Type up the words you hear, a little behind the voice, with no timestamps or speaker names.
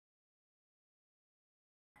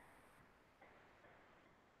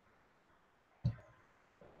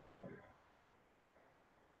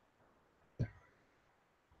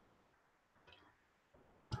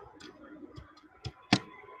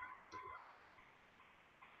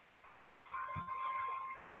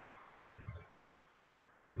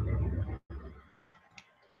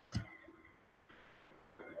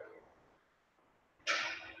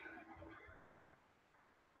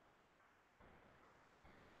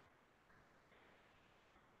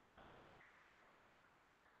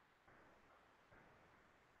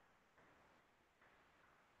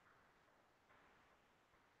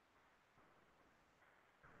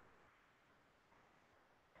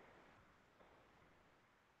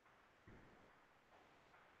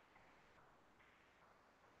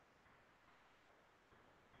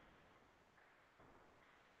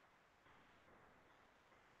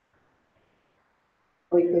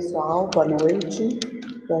Oi, pessoal, boa noite.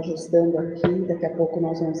 Estou ajustando aqui, daqui a pouco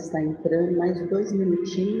nós vamos estar entrando, mais 2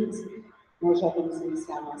 minutinhos, nós já vamos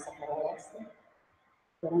iniciar a nossa palestra.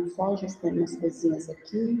 Então, só ajustando umas coisinhas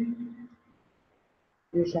aqui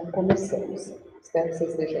e já começamos. Espero que vocês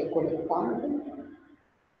estejam aí conectados.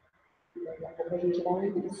 Daqui a pouco a gente dá o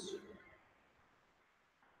início.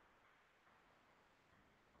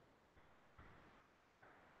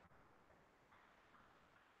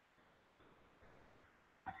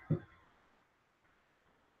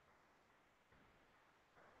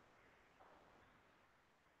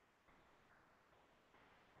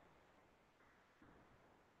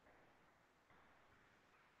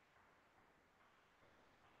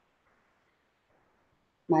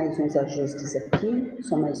 Mais uns ajustes aqui,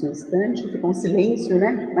 só mais um instante, ficou um silêncio,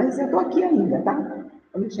 né? Mas eu estou aqui ainda, tá?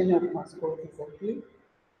 Estou mexendo em algumas coisas aqui,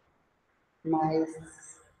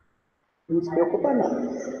 mas não se preocupa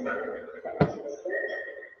não.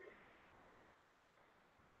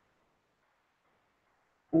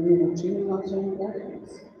 Um minutinho e nós já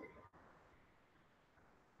entramos.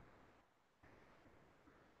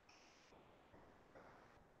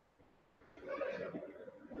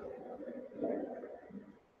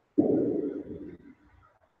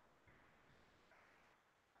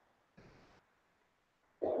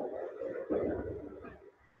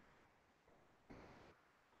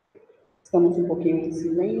 Estamos um pouquinho em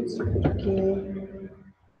silêncio, porque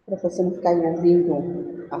para você não ficar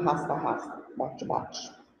ouvindo arrasta,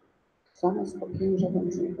 bate. Só mais um pouquinho já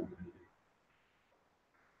vamos ver.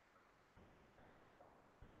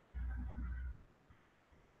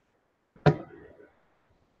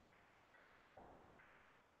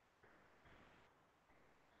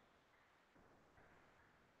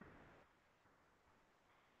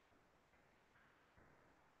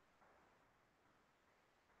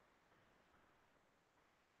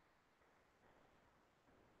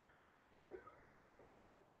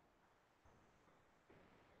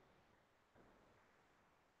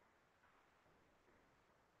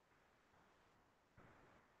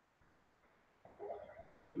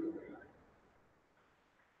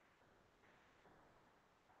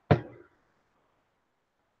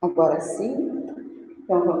 Agora sim,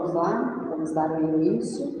 então vamos lá, vamos dar o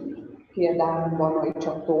início. Queria dar uma boa noite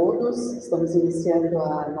a todos. Estamos iniciando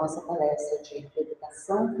a nossa palestra de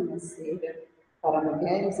Educação Financeira para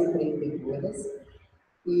Mulheres Empreendedoras.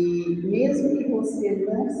 E mesmo que você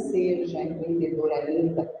não seja empreendedora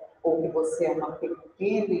ainda, ou que você é uma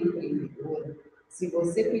pequena empreendedora, se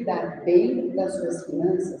você cuidar bem das suas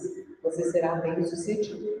finanças, você será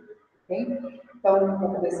bem-sucedido, ok? Então,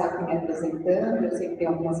 vou começar aqui me apresentando. Eu sei que tem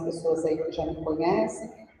algumas pessoas aí que já me conhecem,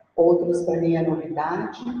 outros para mim é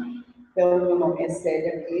novidade. Então, meu nome é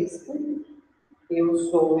Célia Bispo, eu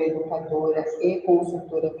sou educadora e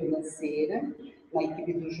consultora financeira na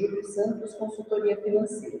equipe do Julio Santos, Consultoria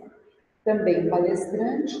Financeira. Também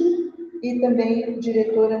palestrante e também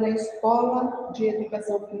diretora na Escola de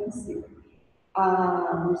Educação Financeira.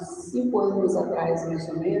 Há uns 5 anos atrás, mais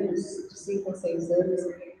ou menos, de 5 a 6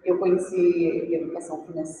 anos, eu conheci Educação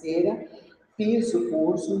Financeira, fiz o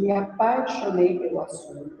curso, me apaixonei pelo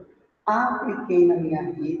assunto, apliquei na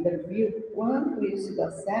minha vida, vi o quanto isso dá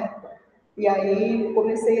certo, e aí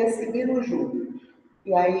comecei a seguir o Júlio.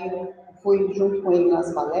 E aí fui junto com ele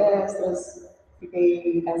nas palestras,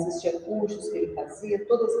 assistia cursos que ele fazia,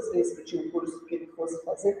 todas as vezes que tinha um curso que ele fosse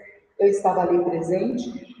fazer, eu estava ali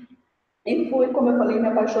presente, e fui, como eu falei, me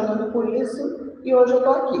apaixonando por isso, e hoje eu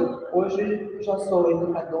estou aqui. Hoje já sou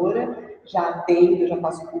educadora, já atendo, já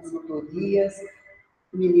faço consultorias,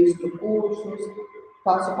 ministro cursos,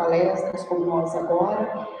 faço palestras como nós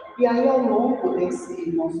agora, e aí ao longo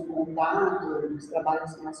desse nosso contato, dos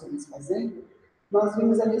trabalhos que nós estamos fazendo, nós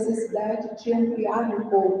vimos a necessidade de ampliar um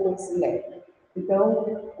pouco esse leque.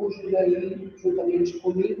 Então, o Júlio aí, juntamente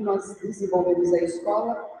comigo, nós desenvolvemos a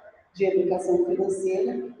escola de educação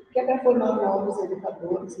financeira, que é para formar novos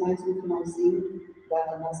educadores, mas no finalzinho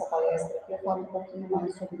da nossa palestra eu falo um pouquinho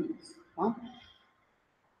mais sobre isso, tá?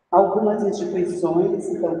 Algumas instituições,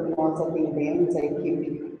 então, que nós atendemos, a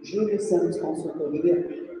equipe Julio Santos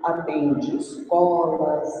Consultoria atende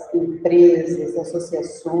escolas, empresas,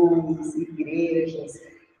 associações, igrejas,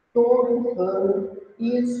 todo o ramo,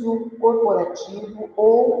 isso corporativo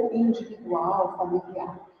ou individual,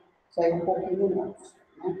 familiar. Isso aí é um pouquinho nosso,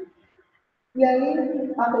 né? E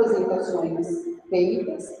aí, apresentações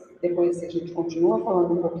feitas, depois a gente continua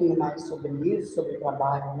falando um pouquinho mais sobre isso, sobre o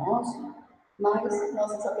trabalho nosso, mas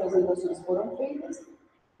nossas apresentações foram feitas,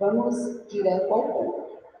 vamos direto ao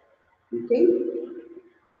ponto, ok?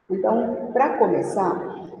 Então, para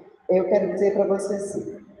começar, eu quero dizer para você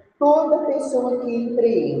assim, Toda pessoa que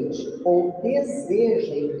empreende ou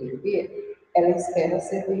deseja empreender, ela espera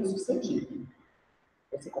ser bem-sucedida.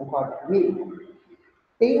 Você concorda comigo?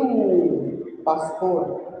 Tem um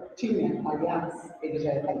pastor, tinha, aliás, ele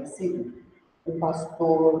já é falecido, um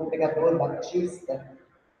pastor pregador batista,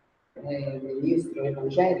 ministro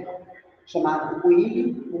evangélico, chamado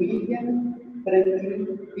William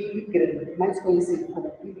Franklin Billy Graham, mais conhecido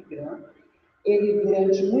como Billy Graham. Ele,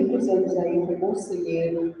 durante muitos anos, aí, foi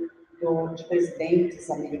conselheiro de presidentes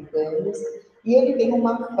americanos, e ele tem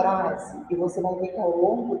uma frase, e você vai ver que ao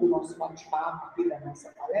longo do nosso bate-papo aqui da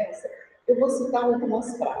nossa palestra, eu vou citar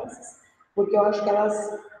algumas frases, porque eu acho que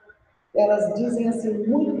elas dizem assim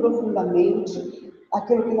muito profundamente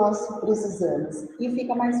aquilo que nós precisamos, e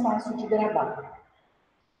fica mais fácil de gravar.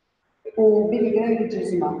 O Billy Graham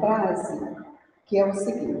diz uma frase que é o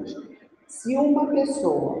seguinte: se uma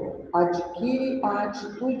pessoa adquire a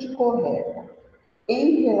atitude correta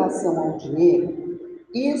em relação ao dinheiro,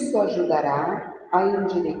 isso ajudará a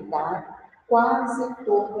endireitar quase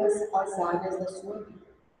todas as áreas da sua vida.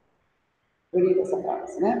 Bonita essa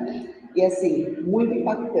frase, né? E assim, muito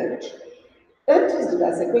impactante. Antes de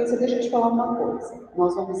dar sequência, deixa eu te falar uma coisa.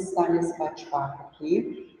 Nós vamos estar nesse bate-papo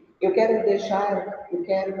aqui. Eu quero deixar aqui,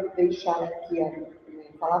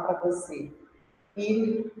 falar para você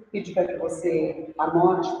e pedir para que você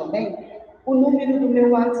anote também o número do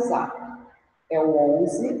meu WhatsApp. É o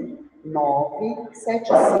 11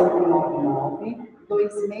 97599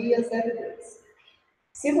 2602.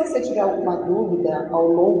 Se você tiver alguma dúvida ao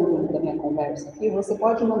longo da minha conversa aqui, você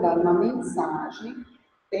pode mandar uma mensagem.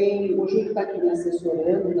 O Júlio está aqui me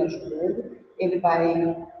assessorando, me ajudando. Ele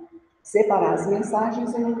vai separar as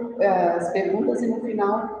mensagens, as perguntas, e no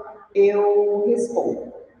final eu respondo.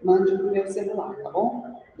 Mande para o meu celular, tá bom?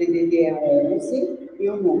 DDD é 11 e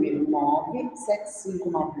o número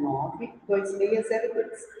 97599 2602.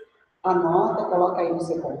 Anota, coloca aí no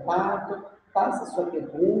seu contato, faça a sua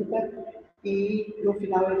pergunta e no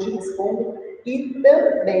final eu te respondo. E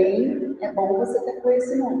também é bom você ter com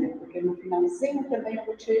esse número, porque no finalzinho também eu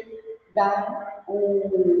vou te dar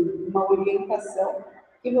uma orientação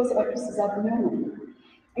e você vai precisar do meu número.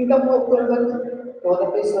 Então, voltando aqui, toda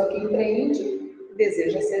pessoa que empreende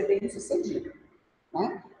deseja ser bem-sucedida,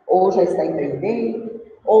 né? Ou já está empreendendo,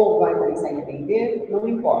 ou vai começar a empreender, não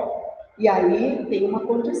importa. E aí tem uma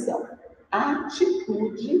condição: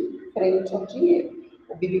 atitude frente ao dinheiro.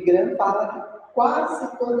 O Billy Graham fala que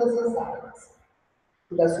quase todas as áreas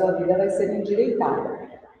da sua vida vai ser endireitada.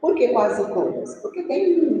 Por que quase todas? Porque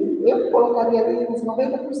eu colocaria ali uns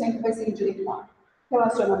 90% vai ser endireitado.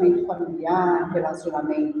 Relacionamento familiar,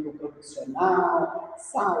 relacionamento profissional,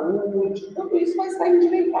 saúde, tudo isso vai estar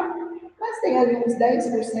endireitado. Mas tem ali uns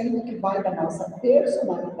 10% que vai da nossa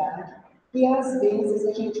personalidade e às vezes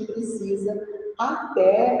a gente precisa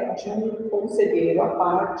até de um conselheiro à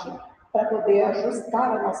parte para poder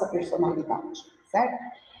ajustar a nossa personalidade, certo?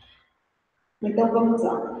 Então vamos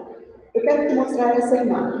lá. Eu quero te mostrar essa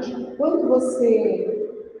imagem. Quando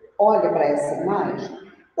você olha para essa imagem,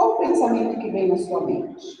 qual o pensamento que vem na sua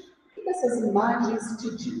mente? O que essas imagens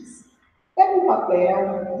te dizem? Pega um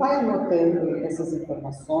papel, vai anotando essas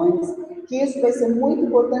informações, que isso vai ser muito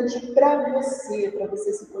importante para você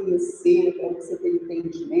se conhecer, para você ter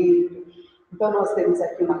entendimento. Então, nós temos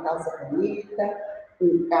aqui uma casa bonita,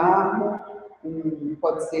 um carro,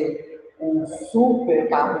 pode ser um super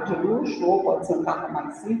carro de luxo, ou pode ser um carro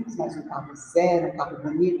mais simples, mas um carro zero, um carro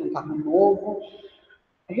bonito, um carro novo.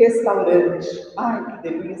 Restaurante, ai que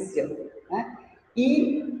delícia, né?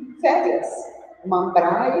 E férias, uma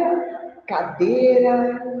praia,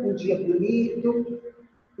 cadeira, um dia bonito,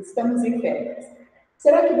 estamos em férias.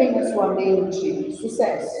 Será que vem na sua mente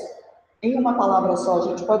sucesso? Em uma palavra só, a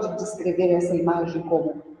gente pode descrever essa imagem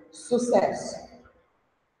como sucesso,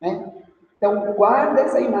 né? Então, guarda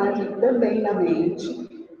essa imagem também na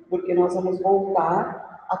mente, porque nós vamos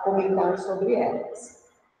voltar a comentar sobre elas.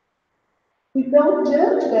 Então,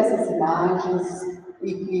 diante dessas imagens,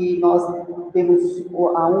 e que nós temos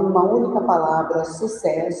a uma única palavra,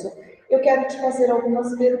 sucesso, eu quero te fazer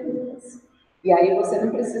algumas perguntas. E aí você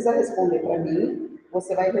não precisa responder para mim,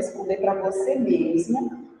 você vai responder para você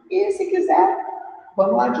mesmo. E se quiser,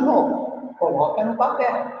 vamos lá de novo, coloca no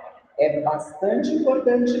papel. É bastante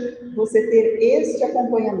importante você ter este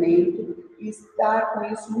acompanhamento e estar com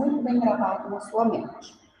isso muito bem gravado na sua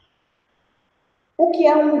mente. O que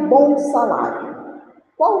é um bom salário?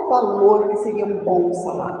 Qual o valor que seria um bom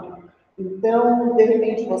salário? Então, de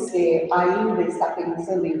repente, você ainda está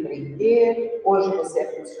pensando em empreender, hoje você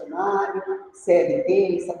é funcionário,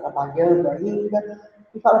 CLT, está trabalhando ainda,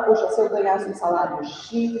 e fala, poxa, se eu ganhasse um salário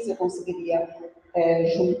X, eu conseguiria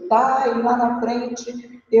juntar, e lá na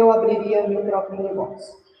frente eu abriria o meu próprio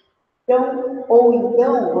negócio. Então, ou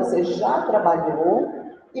então, você já trabalhou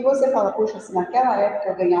e você fala, poxa, se naquela época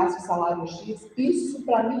eu ganhasse o salário X, isso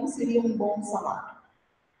para mim seria um bom salário.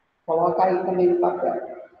 Coloca aí também no papel.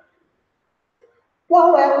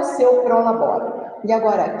 Qual é o seu prolabore? E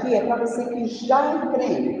agora aqui é para você que já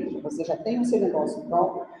empreende, você já tem o seu negócio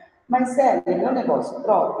próprio, mas Célia, meu negócio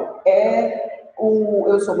próprio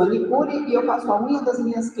eu sou manicure e eu faço a unha das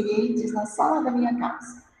minhas clientes na sala da minha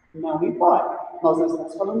casa. Não importa, nós não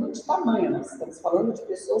estamos falando de tamanho, nós estamos falando de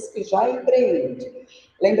pessoas que já empreendem.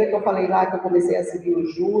 Lembra que eu falei lá que eu comecei a seguir o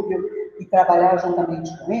Júlio e trabalhar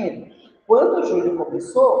juntamente com ele? Quando o Júlio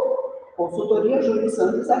começou, Consultoria Julio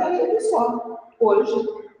Santos era ele só. Hoje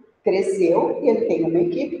cresceu e ele tem uma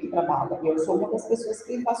equipe que trabalha. E eu sou uma das pessoas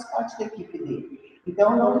que faço parte da equipe dele.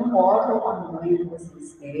 Então, não importa o tamanho que você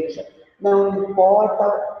esteja, não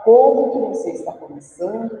importa como que você está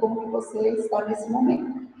começando, como que você está nesse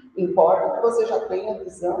momento. Importa que você já tenha a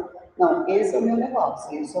visão, não, esse é o meu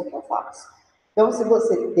negócio, isso é o que eu faço. Então, se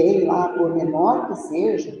você tem lá, por menor que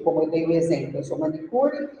seja, como eu dei o exemplo, eu sou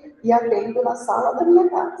manicure e atendo na sala da minha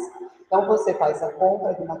casa. Então, você faz a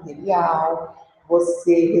compra do material,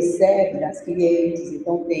 você recebe das clientes,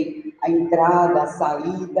 então tem a entrada, a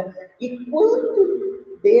saída, e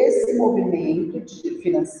quanto desse movimento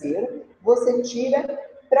financeiro você tira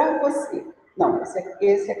para você? Não,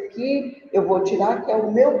 esse aqui eu vou tirar que é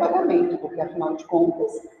o meu pagamento, porque afinal de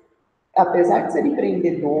contas, apesar de ser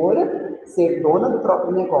empreendedora, ser dona do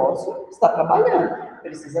próprio negócio, está trabalhando,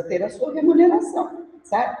 precisa ter a sua remuneração,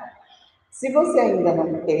 certo? Se você ainda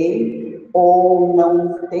não tem, ou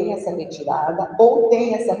não tem essa retirada, ou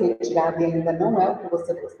tem essa retirada e ainda não é o que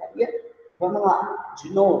você gostaria, vamos lá,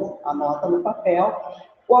 de novo, anota no papel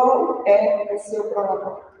qual é o seu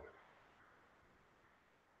prolabore.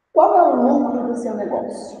 Qual é o lucro do seu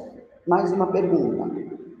negócio? Mais uma pergunta.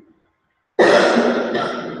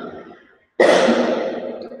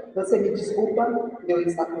 Você me desculpa, eu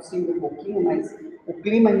estar tossindo um pouquinho, mas o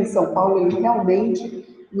clima em São Paulo, ele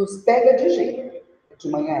realmente nos pega de jeito. De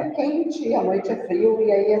manhã é quente, à noite é frio,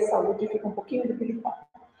 e aí a saúde fica um pouquinho debilitada.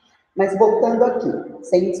 Mas voltando aqui,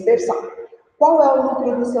 sem dispersar. Qual é o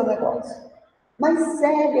lucro do seu negócio? Mas,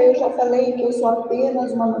 Célia, eu já falei que eu sou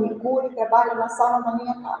apenas uma manicure e trabalho na sala da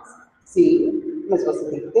minha casa. Sim, mas você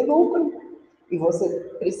tem que ter lucro. E você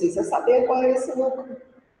precisa saber qual é esse lucro.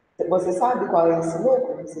 Você sabe qual é esse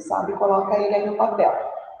lucro? Você sabe, coloca ele aí no papel.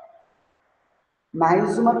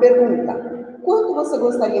 Mais uma pergunta. Quanto você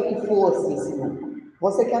gostaria que fosse esse lucro?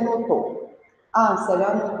 Você que anotou. Ah, Célia, eu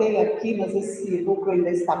anotei aqui, mas esse lucro ainda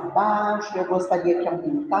está baixo, eu gostaria que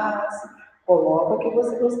aumentasse. Coloca o que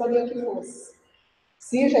você gostaria que fosse.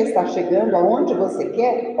 Se já está chegando aonde você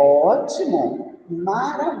quer, ótimo,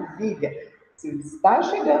 maravilha. Se está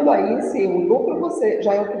chegando aí, se o lucro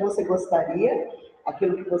já é o que você gostaria,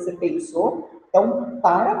 aquilo que você pensou, então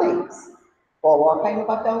parabéns. Coloca aí no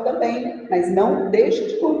papel também, mas não deixe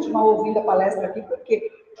de continuar ouvindo a palestra aqui,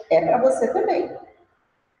 porque é para você também.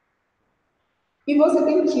 E você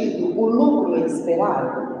tem tido o lucro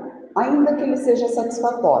esperado, ainda que ele seja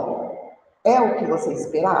satisfatório. É o que você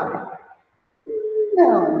esperava?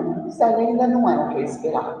 Não, isso ainda não é o que eu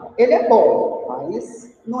esperava. Ele é bom,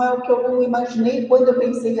 mas não é o que eu imaginei quando eu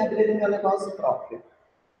pensei em abrir o meu negócio próprio.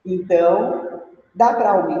 Então, dá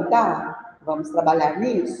para aumentar? Vamos trabalhar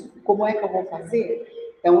nisso? Como é que eu vou fazer?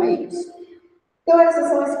 Então, é isso. Então, essas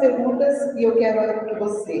são as perguntas e eu quero que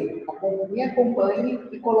você me acompanhe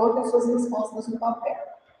e coloque as suas respostas no papel.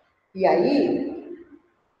 E aí,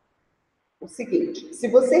 o seguinte, se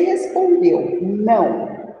você respondeu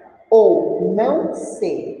não ou não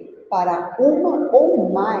sei para uma ou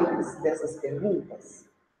mais dessas perguntas,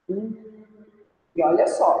 e olha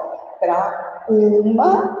só, para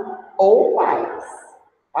uma ou mais,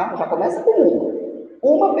 tá? Já começa com uma.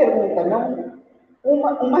 Uma pergunta não,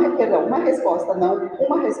 uma resposta não,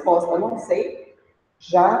 uma resposta não sei,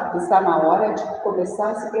 já está na hora de começar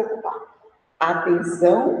a se preocupar.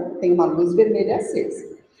 Atenção, tem uma luz vermelha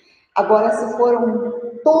acesa. Agora, se foram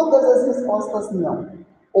todas as respostas não,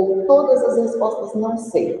 ou todas as respostas não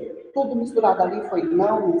sei, tudo misturado ali foi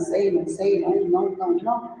não sei, não sei,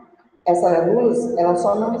 não. Essa luz, ela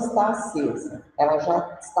só não está acesa, ela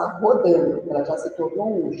já está rodando, ela já se tornou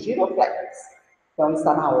um giroflex. Então,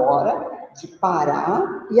 está na hora de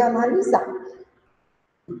parar e analisar.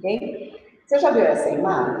 Ok? Você já viu essa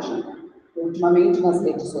imagem? Ultimamente nas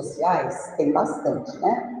redes sociais tem bastante,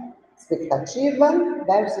 né? Expectativa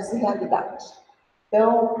versus realidade.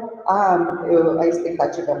 Então, a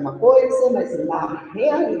expectativa é uma coisa, mas na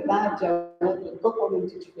realidade é outra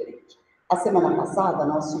totalmente diferente. A semana passada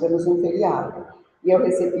nós tivemos um feriado e eu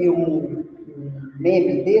recebi um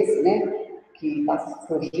meme desse, né? Que está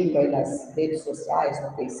surgindo aí nas redes sociais,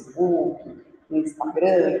 no Facebook, no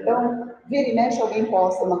Instagram. Então, vira e mexe, alguém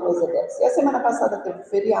posta uma coisa dessa. E a semana passada teve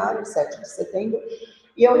feriado, 7 de setembro,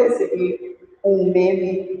 e eu recebi um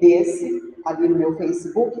meme desse ali no meu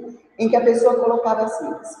Facebook, em que a pessoa colocava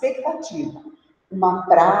assim, expectativa, uma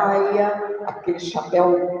praia, aquele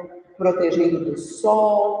chapéu protegendo do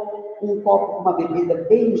sol, um copo com uma bebida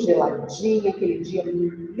bem geladinha, aquele dia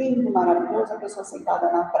lindo, maravilhoso, a pessoa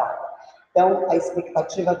sentada na praia. Então, a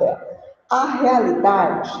expectativa dela. A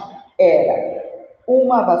realidade era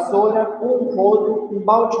uma vassoura, um rodo, um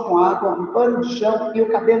balde com água, um pano de chão e o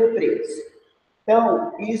cabelo preso.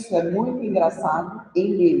 Então, isso é muito engraçado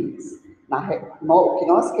em memes. O que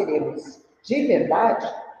nós queremos de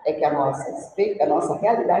verdade é que a nossa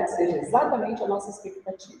realidade seja exatamente a nossa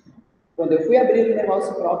expectativa. Quando eu fui abrir o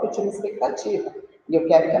negócio próprio, eu tinha uma expectativa. E eu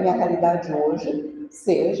quero que a minha realidade hoje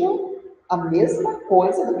seja a mesma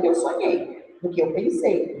coisa do que eu sonhei, do que eu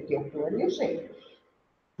pensei, do que eu planejei.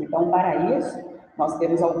 Então, para isso, nós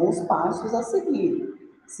temos alguns passos a seguir.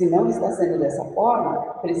 Se não está sendo dessa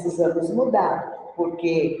forma, precisamos mudar,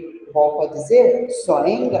 porque, volto a dizer, só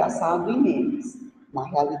é engraçado em memes. Na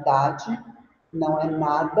realidade, não é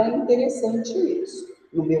nada interessante isso.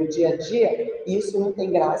 No meu dia a dia, isso não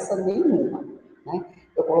tem graça nenhuma, né?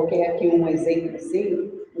 Eu coloquei aqui um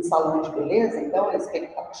exemplozinho, um salão de beleza, então a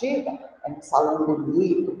expectativa é um salão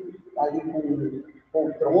bonito, ali com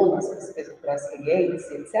poltronas para as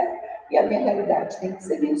clientes, etc. E a minha realidade tem que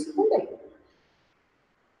ser isso também.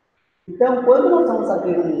 Então, quando nós vamos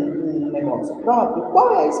abrir um negócio próprio,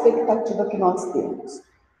 qual é a expectativa que nós temos?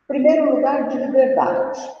 Em primeiro lugar, de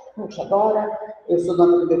liberdade. Puxa, agora eu sou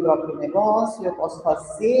dona do meu próprio negócio, eu posso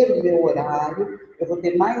fazer o meu horário, eu vou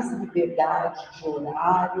ter mais liberdade de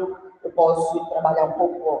horário, eu posso trabalhar um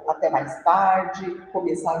pouco até mais tarde,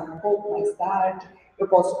 começar um pouco mais tarde, eu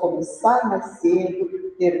posso começar mais cedo,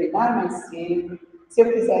 terminar mais cedo. Se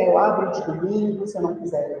eu quiser, eu abro de domingo, se eu não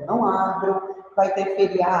quiser, eu não abro. Vai ter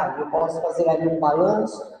feriado, eu posso fazer ali um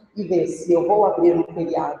balanço e ver se eu vou abrir um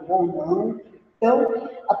feriado ou não. Então,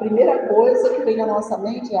 a primeira coisa que vem na nossa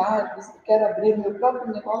mente é, eu quero abrir meu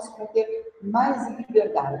próprio negócio para ter mais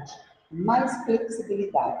liberdade, mais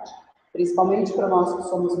flexibilidade. Principalmente para nós que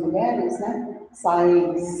somos mulheres, né?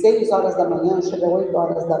 Saem 6 horas da manhã, chega 8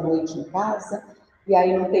 horas da noite em casa, e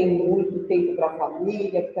aí não tem muito tempo para a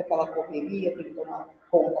família, fica aquela correria, tem que tomar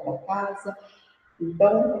conta da casa.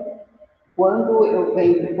 Então, quando eu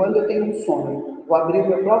tenho um sonho, vou abrir o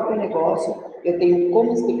meu próprio negócio, eu tenho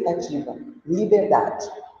como expectativa liberdade.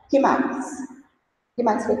 Que mais? Que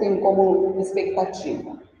mais que eu tenho como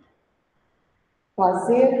expectativa?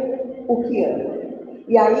 Fazer o que ama.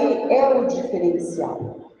 E aí é o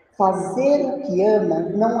diferencial. Fazer o que ama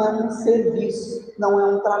não é um serviço, não é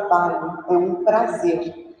um trabalho, é um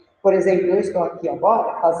prazer. Por exemplo, eu estou aqui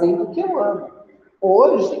agora fazendo o que eu amo.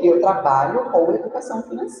 Hoje eu trabalho com educação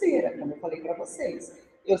financeira, como eu falei para vocês.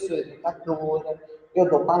 Eu sou educadora, eu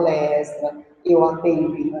dou palestra, eu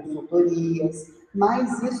atendo em consultorias,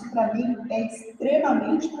 mas isso para mim é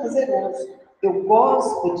extremamente prazeroso. Eu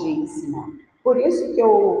gosto de ensinar. Por isso que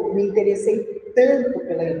eu me interessei tanto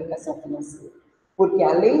pela educação financeira. Porque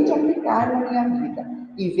além de aplicar na minha vida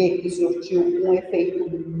e ver que surtiu um efeito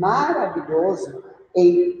maravilhoso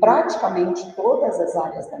em praticamente todas as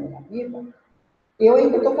áreas da minha vida, eu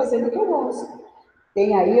ainda estou fazendo o que eu gosto.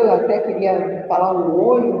 Tem aí, eu até queria falar um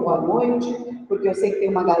oi, uma boa noite, porque eu sei que tem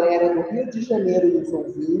uma galera do Rio de Janeiro nos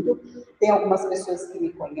ouvindo, tem algumas pessoas que me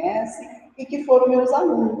conhecem e que foram meus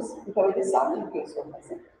alunos, então eles sabem o que eu estou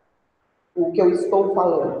fazendo, o que eu estou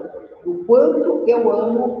falando, o quanto eu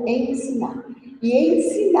amo ensinar. E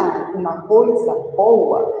ensinar uma coisa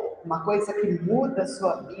boa, uma coisa que muda a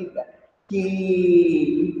sua vida,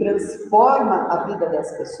 que transforma a vida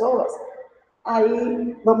das pessoas,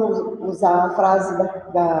 aí vamos usar a frase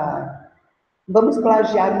vamos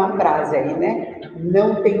plagiar uma frase aí, né?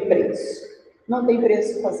 Não tem preço. Não tem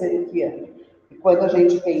preço fazer o que ama. E quando a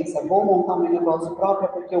gente pensa, vou montar um negócio próprio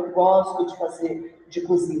porque eu gosto de fazer, de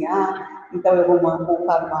cozinhar, então eu vou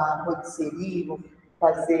montar uma rotisserie, vou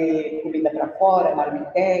fazer comida para fora,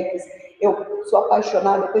 marmitex. Eu sou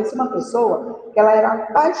apaixonada, eu conheci uma pessoa que ela era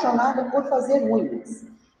apaixonada por fazer unhas.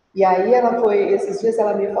 E aí esses dias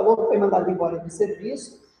ela me falou que foi mandada embora do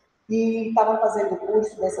serviço e estava fazendo o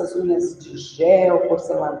curso dessas unhas de gel,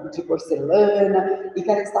 de porcelana, e que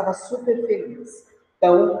ela estava super feliz.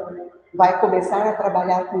 Então, vai começar a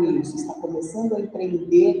trabalhar com isso, está começando a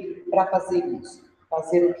empreender para fazer isso.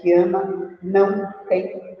 Fazer o que ama não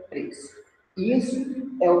tem preço. Isso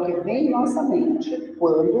é o que vem em nossa mente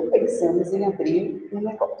quando pensamos em abrir um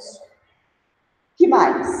negócio. Que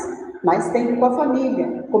mais? mais tempo com a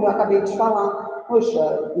família, como eu acabei de falar.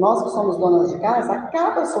 Poxa, nós que somos donas de casa,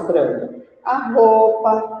 acaba sobrando a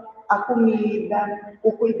roupa, a comida,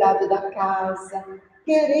 o cuidado da casa.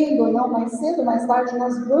 Querendo ou não, mais cedo ou mais tarde,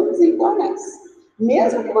 nós vamos entrar nessa.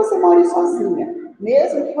 Mesmo que você more sozinha,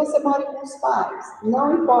 mesmo que você more com os pais,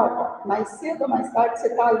 não importa. Mais cedo ou mais tarde, você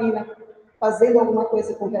está ali, né, fazendo alguma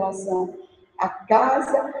coisa com relação à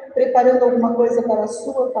casa, preparando alguma coisa para a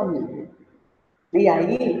sua família. E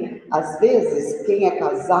aí, às vezes, quem é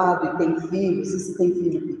casado e tem filhos, e se tem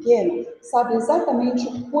filho pequeno, sabe exatamente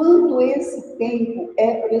o quanto esse tempo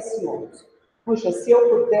é precioso. Puxa, se eu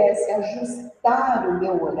pudesse ajustar o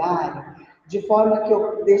meu horário, de forma que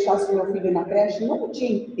eu deixasse o meu filho na creche, não o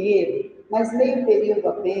dia inteiro, mas meio período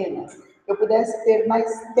apenas, eu pudesse ter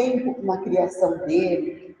mais tempo na criação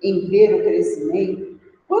dele, em ver o crescimento.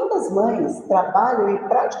 Quantas mães trabalham e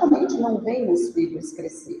praticamente não veem os filhos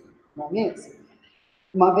crescer, não é mesmo?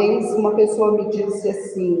 Uma vez uma pessoa me disse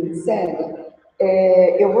assim, Célia,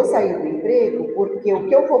 eu vou sair do emprego porque o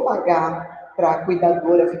que eu vou pagar para a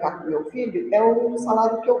cuidadora ficar com o meu filho é o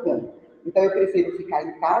salário que eu ganho. Então eu prefiro ficar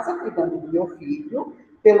em casa cuidando do meu filho,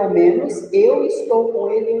 pelo menos eu estou com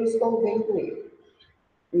ele, eu estou vendo ele.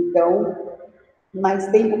 Então, mais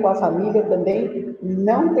tempo com a família também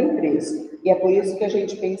não tem preço. E é por isso que a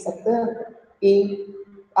gente pensa tanto em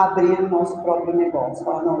abrir o nosso próprio negócio.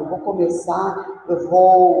 Falar, não, eu vou começar, eu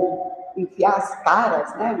vou enfiar as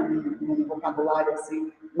caras, né, num vocabulário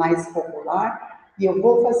assim mais popular, e eu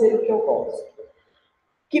vou fazer o que eu gosto.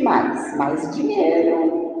 Que mais? Mais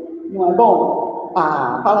dinheiro, não é bom?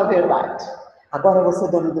 Ah, fala a verdade. Agora eu vou ser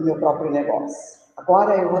dono do meu próprio negócio.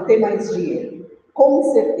 Agora eu vou ter mais dinheiro. Com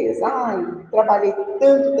certeza. Ai, trabalhei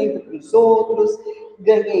tanto tempo para os outros,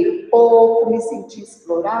 ganhei pouco, me senti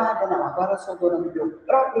explorada. Não, agora eu sou dona do meu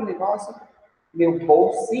próprio negócio. Meu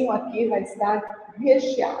bolsinho aqui vai estar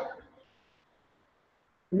recheado.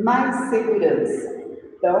 Mais segurança.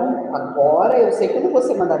 Então, agora eu sei que eu não vou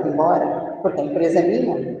ser mandada embora, porque a empresa é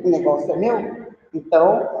minha, o negócio é meu.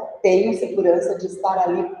 Então, tenho segurança de estar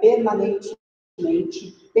ali permanentemente,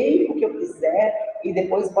 o tempo que eu quiser, e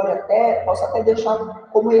depois posso até deixar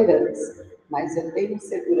como herança. Mas eu tenho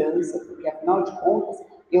segurança, porque afinal de contas,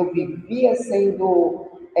 eu vivia sendo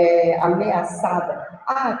ameaçada.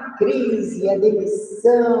 A crise, a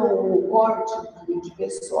demissão, o corte de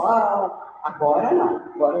pessoal. Agora não,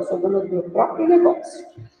 agora eu sou dona do meu próprio negócio.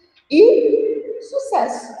 E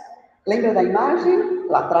sucesso. Lembra da imagem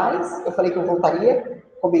lá atrás? Eu falei que eu voltaria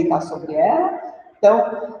a comentar sobre ela.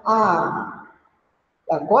 Então,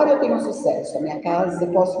 agora eu tenho sucesso. A minha casa,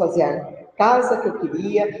 eu posso fazer a casa que eu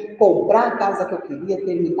queria, comprar a casa que eu queria,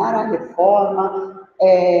 terminar a reforma,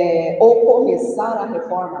 ou começar a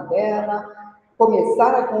reforma dela,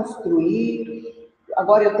 começar a construir.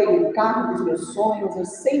 Agora eu tenho um carro dos meus sonhos, eu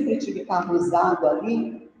sempre tive carro usado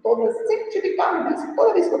ali, sempre tive carro, mas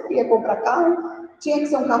toda vez que eu queria comprar carro, tinha que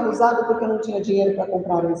ser um carro usado porque eu não tinha dinheiro para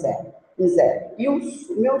comprar um zero. E o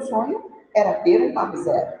meu sonho era ter um carro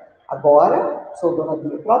zero. Agora, sou dona do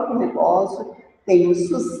meu próprio negócio, tenho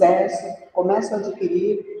sucesso, começo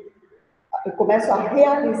a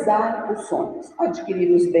realizar os sonhos,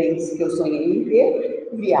 adquirir os bens que eu sonhei em ter,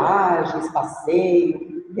 viagens, passeio,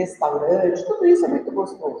 restaurante, tudo isso é muito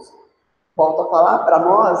gostoso. Volto a falar, para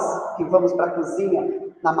nós que vamos para a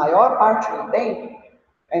cozinha na maior parte do tempo,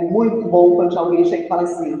 é muito bom quando alguém chega e fala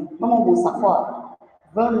assim, vamos almoçar fora?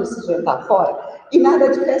 Vamos jantar fora? E nada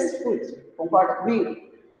de fast food, concorda comigo?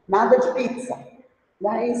 Nada de pizza.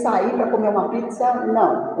 Daí sair para comer uma pizza,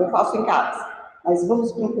 não, eu faço em casa. Mas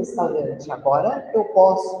vamos para um restaurante. Agora eu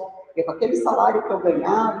posso, porque com aquele salário que eu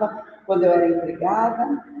ganhava quando eu era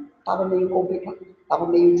empregada, estava meio complicado, estava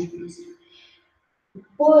meio difícil.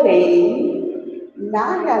 Porém,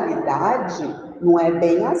 na realidade, não é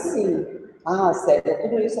bem assim. Ah, Célia,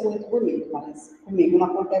 tudo isso é muito bonito, mas comigo não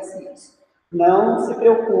acontece isso. Não se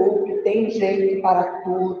preocupe, tem jeito para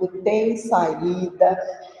tudo, tem saída,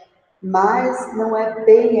 mas não é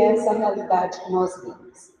bem essa a realidade que nós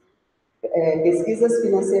vemos. Pesquisas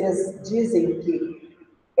financeiras dizem que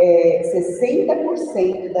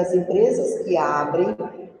 60% das empresas que abrem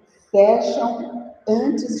fecham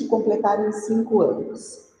antes de completarem 5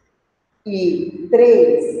 anos. E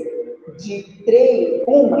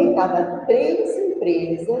uma em cada 3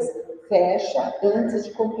 empresas fecha antes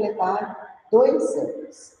de completar 2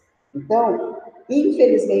 anos. Então,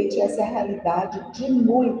 infelizmente, essa é a realidade de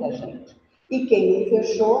muita gente. E quem não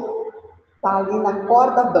fechou, está ali na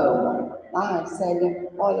corda bamba. Ah, Célia,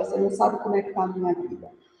 olha, você não sabe como é que está a minha vida.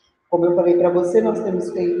 Como eu falei para você, nós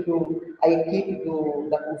temos feito, a equipe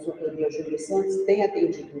da Consultoria Julio Santos tem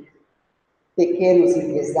atendido pequenos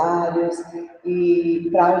empresários, e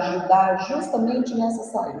para ajudar justamente nessa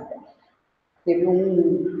saída. Teve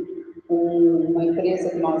uma empresa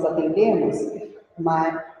que nós atendemos,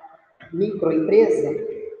 uma microempresa,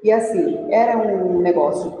 e assim, era um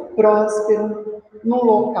negócio próspero, num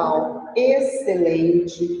local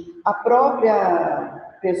excelente. A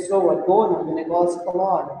própria pessoa, dona do negócio, falou: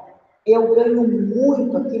 olha, eu ganho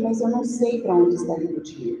muito aqui, mas eu não sei para onde está indo o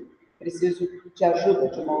dinheiro. Preciso de ajuda,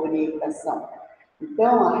 de uma orientação.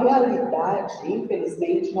 Então, a realidade,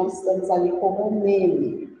 infelizmente, nós estamos ali como um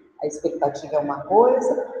meme. A expectativa é uma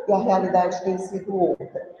coisa e a realidade tem sido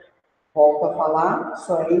outra. Volto a falar,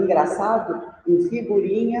 só é engraçado em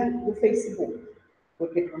figurinha do Facebook,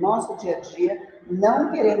 porque para o nosso dia a dia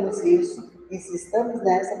não queremos isso, e se estamos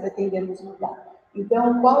nessa, pretendemos mudar.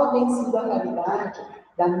 Então, qual tem sido a realidade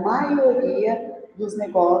da maioria dos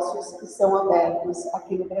negócios que são abertos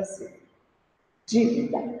aqui no Brasil?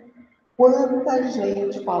 Dívida. Quanta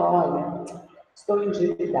gente fala: olha, estou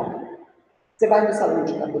endividada. Você vai no salão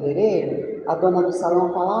de cabeleireiro, a dona do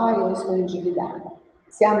salão fala: ah, eu estou endividada.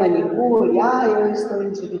 Se há manicure, ah, eu estou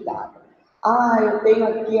endividada. Ah, eu tenho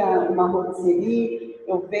aqui uma rotisserie,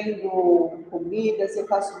 eu vendo comidas, eu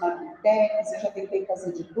faço marmitex, eu já tentei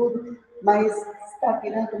fazer de tudo, mas está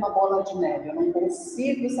virando uma bola de neve, eu não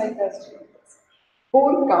consigo sair das dívidas.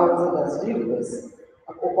 Por causa das dívidas,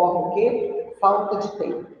 ocorre o quê? Falta de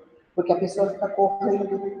tempo. Porque a pessoa fica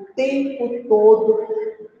correndo o tempo todo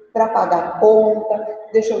para pagar a conta,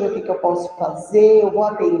 deixa eu ver o que eu posso fazer, eu vou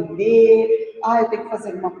atender, eu tenho que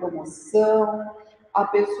fazer uma promoção, a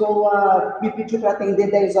pessoa me pediu para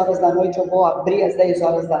atender 10 horas da noite, eu vou abrir às 10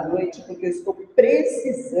 horas da noite, porque eu estou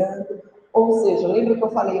precisando. Ou seja, lembra que eu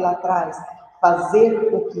falei lá atrás,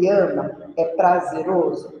 fazer o que ama é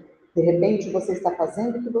prazeroso? De repente você está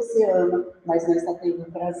fazendo o que você ama, mas não está tendo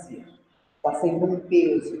prazer. Está sendo um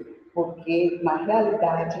peso, porque na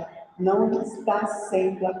realidade não está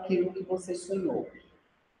sendo aquilo que você sonhou.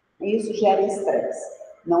 Isso gera estresse,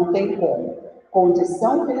 não tem como.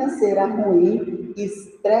 Condição financeira ruim,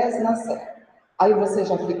 estresse na certa. Aí você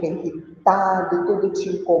já fica irritado, tudo te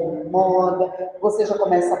incomoda, você já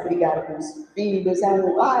começa a brigar com os filhos,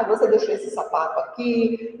 você deixou esse sapato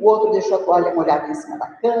aqui, o outro deixou a toalha molhada em cima da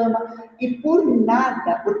cama, e por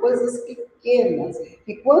nada, por coisas pequenas,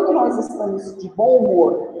 que quando nós estamos de bom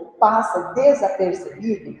humor, passa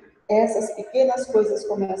desapercebido, essas pequenas coisas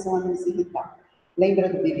começam a nos irritar. Lembra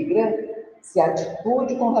do Billy Graham? Se a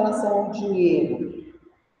atitude com relação ao dinheiro,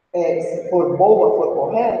 se for boa, for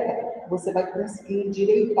correta, você vai conseguir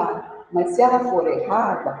endireitar. Mas se ela for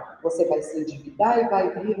errada, você vai se endividar e vai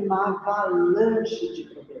vir uma avalanche de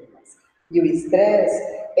problemas. E o estresse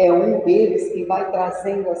é um deles que vai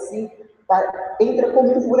trazendo assim, entra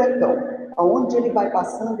como um furacão. Aonde ele vai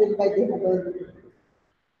passando, ele vai derrubando tudo.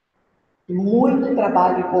 Muito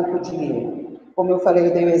trabalho e pouco dinheiro. Como eu falei,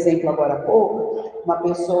 eu dei um exemplo agora há pouco,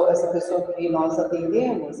 essa pessoa que nós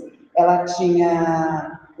atendemos, ela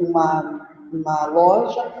tinha uma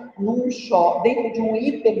loja num shopping, dentro de um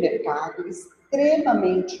hipermercado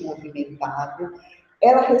extremamente movimentado.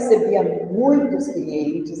 Ela recebia muitos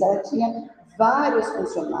clientes, ela tinha vários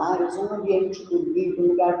funcionários, um ambiente bonito, um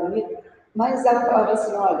lugar bonito, mas ela falava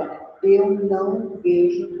assim: olha, eu não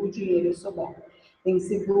vejo o dinheiro sobrar. Tem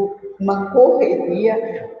sido uma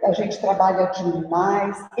correria, a gente trabalha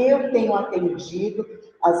demais, eu tenho atendido,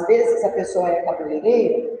 às vezes a pessoa é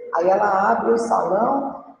cabeleireira, aí ela abre o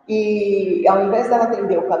salão e ao invés dela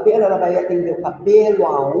atender o cabelo, ela vai atender o cabelo,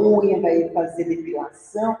 a unha, vai fazer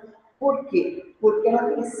depilação. Por quê? Porque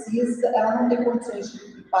ela não tem condições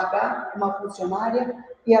de pagar uma funcionária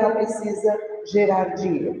e ela precisa gerar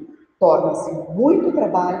dinheiro. Torna-se muito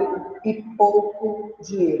trabalho e pouco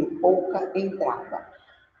dinheiro, pouca entrada.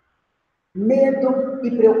 Medo e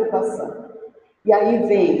preocupação. E aí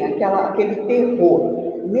vem aquele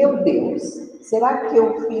terror. Meu Deus, será que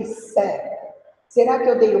eu fiz certo? Será que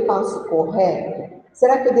eu dei o passo correto?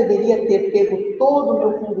 Será que eu deveria ter pego todo o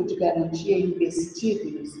meu fundo de garantia e investido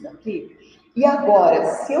nisso daqui? E agora,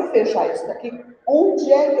 se eu fechar isso daqui,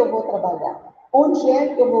 onde é que eu vou trabalhar? Onde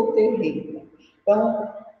é que eu vou ter renda? Então,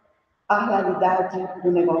 a realidade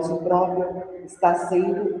do negócio próprio está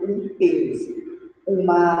sendo um peso,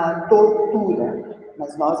 uma tortura,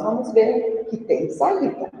 mas nós vamos ver que tem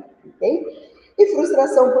saída, ok? E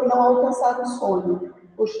frustração por não alcançar o sonho.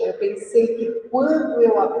 Puxa, eu pensei que quando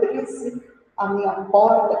eu abrisse a minha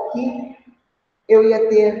porta aqui, eu ia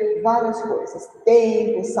ter várias coisas,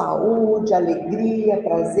 tempo, saúde, alegria,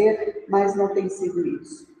 prazer, mas não tem sido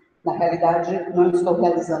isso. Na realidade, não estou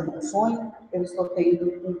realizando um sonho, eu estou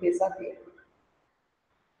tendo um pesadelo.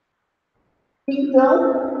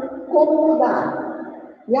 Então, como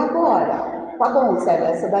mudar? E agora? tá bom, Célia,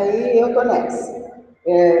 essa daí eu tô nessa.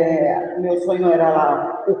 Meu sonho era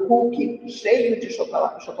lá o cookie cheio de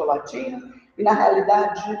chocolatinho, e na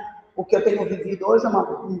realidade o que eu tenho vivido hoje é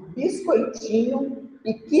um biscoitinho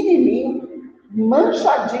pequenininho,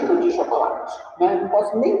 manchadinho de chocolate. Né? Não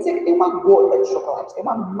posso nem dizer que tem uma gota de chocolate, tem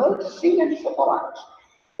uma manchinha de chocolate.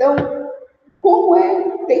 Então,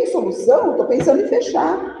 como tem solução, estou pensando em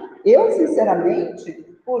fechar. Eu, sinceramente,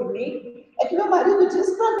 por mim, é que meu marido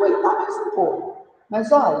disse para aguentar mais um pouco.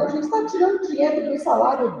 Mas olha, a gente está tirando dinheiro do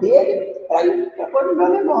salário dele para pôr no meu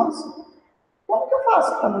negócio. Como que eu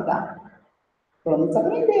faço para mudar? Vamos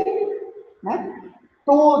aprender, né?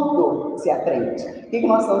 Tudo se aprende. O que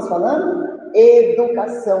nós estamos falando?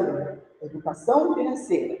 Educação. Educação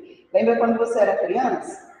financeira. Lembra quando você era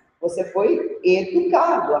criança? Você foi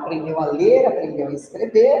educado, aprendeu a ler, aprendeu a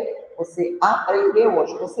escrever, você aprendeu,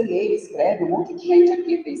 hoje você lê, escreve, um monte de gente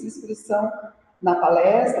aqui fez inscrição na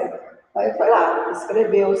palestra, aí foi lá,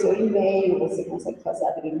 escreveu o seu e-mail, você consegue fazer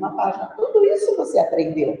abrir uma página, tudo isso você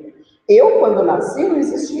aprendeu. Eu, quando nasci, não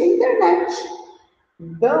existia internet.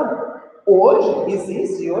 Então, hoje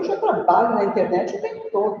existe, hoje eu trabalho na internet o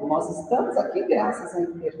tempo todo, nós estamos aqui graças à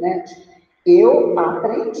internet. Eu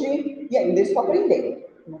aprendi e ainda estou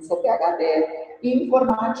aprendendo. Não sou PhD em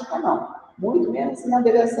informática, não. Muito menos em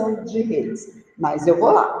navegação de redes. Mas eu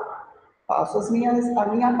vou lá, faço a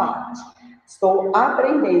minha parte. Estou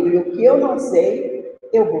aprendendo e o que eu não sei,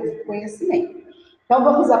 eu busco conhecimento. Então,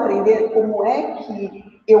 vamos aprender como é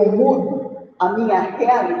que eu mudo a minha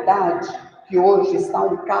realidade, que hoje está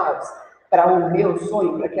um caos, para o meu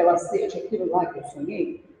sonho, para que ela seja aquilo lá que eu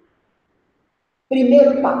sonhei.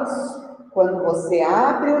 Primeiro passo, quando você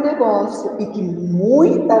abre o negócio e que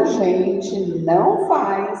muita gente não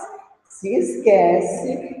faz, se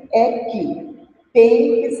esquece, é que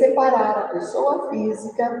tem que separar a pessoa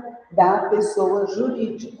física da pessoa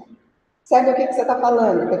jurídica. Sabe o que você está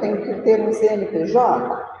falando? Que eu tenho que ter um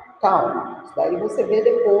CNPJ? Calma, isso daí você vê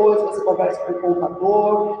depois, você conversa com o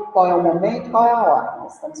contador, qual é o momento, qual é a hora.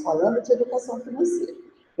 Nós estamos falando de educação financeira.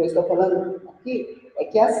 O que eu estou falando aqui é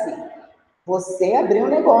que é assim, você abriu um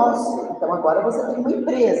negócio, então agora você tem uma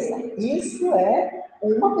empresa. Isso é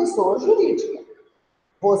uma pessoa jurídica.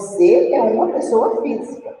 Você é uma pessoa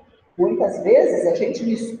física. Muitas vezes a gente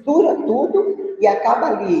mistura tudo e acaba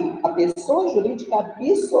ali a pessoa jurídica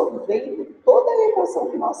absorvendo toda a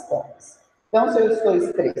emoção que nós temos. Então, se eu estou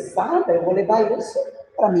estressada, eu vou levar isso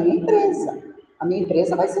para a minha empresa. A minha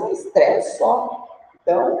empresa vai ser um estresse só.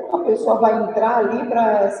 Então, a pessoa vai entrar ali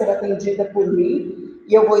para ser atendida por mim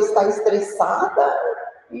e eu vou estar estressada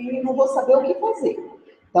e não vou saber o que fazer.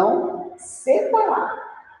 Então,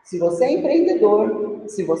 separar. Se você é empreendedor,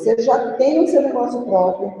 se você já tem o seu negócio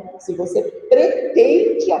próprio, se você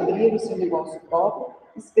pretende abrir o seu negócio próprio,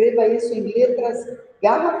 escreva isso em letras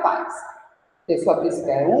garrafais. Pessoa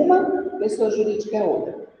física é uma, pessoa jurídica é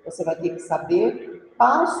outra. Você vai ter que saber,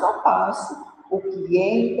 passo a passo, o que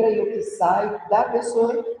entra e o que sai da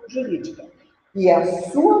pessoa jurídica. E a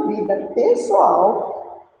sua vida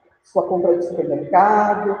pessoal, sua compra de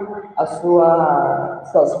supermercado,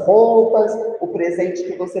 suas roupas, o presente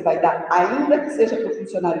que você vai dar, ainda que seja para o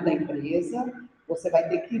funcionário da empresa, você vai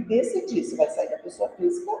ter que decidir se vai sair da pessoa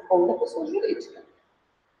física ou da pessoa jurídica.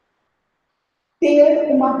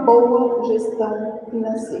 Ter uma boa gestão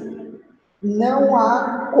financeira. Não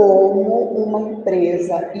há como uma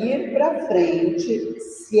empresa ir para frente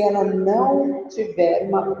se ela não tiver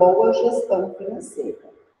uma boa gestão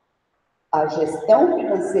financeira. A gestão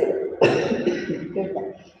financeira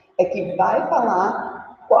é que vai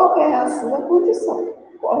falar qual é a sua condição,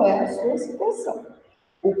 qual é a sua situação.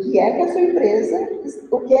 O que é que a sua empresa,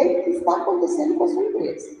 o que é que está acontecendo com a sua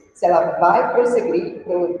empresa? Se ela vai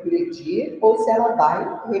progredir ou se ela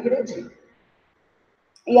vai regredir.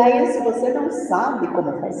 E aí, se você não sabe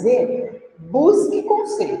como fazer, busque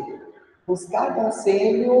conselho. Buscar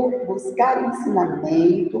conselho, buscar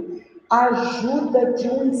ensinamento, ajuda de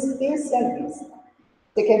um especialista.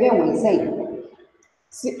 Você quer ver um exemplo?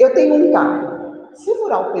 Se eu tenho um carro, se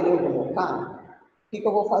furar o pneu do meu carro, o que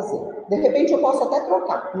eu vou fazer? De repente, eu posso até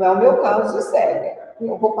trocar. Não é o meu caso, Célia.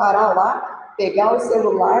 Eu vou parar lá, pegar o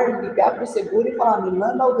celular, ligar para o seguro e falar, me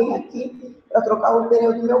manda alguém aqui para trocar o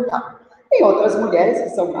pneu do meu carro. Tem outras mulheres que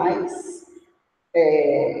são mais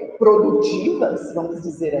produtivas, vamos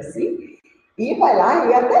dizer assim, e vai lá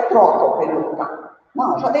e até troca o pneu do carro.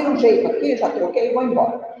 Não, já dei um jeito aqui, já troquei e vou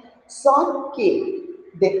embora. Só que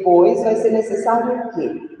depois vai ser necessário o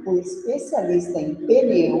quê? Um especialista em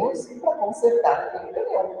pneus para consertar aquele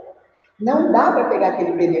pneu. Não dá para pegar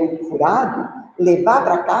aquele pneu furado, levar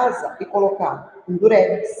para casa e colocar um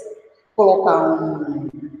durex, colocar um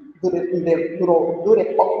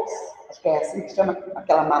durepox, acho que é assim que chama,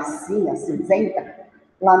 aquela massinha cinzenta,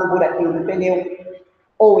 lá no buraquinho do pneu.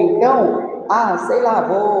 Ou então, sei lá,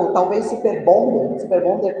 vou, talvez super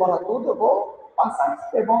bonder cola tudo, eu vou passar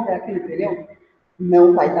super bonder aqui no pneu.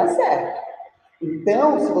 Não vai dar certo.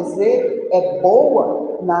 Então, se você é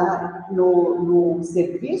boa no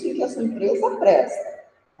serviço que a sua empresa presta,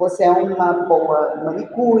 você é uma boa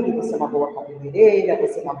manicure, você é uma boa cabeleireira,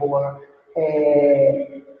 você é uma boa,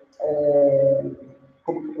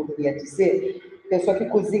 como que eu poderia dizer? Pessoa que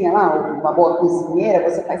cozinha lá, uma boa cozinheira,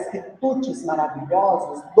 você faz quitutes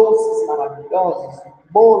maravilhosos, doces maravilhosos,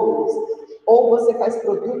 bolos, ou você faz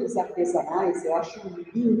produtos artesanais, eu acho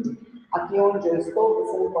lindo. Aqui onde eu estou,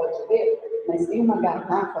 você não pode ver, mas tem uma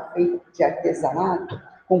garrafa feita de artesanato,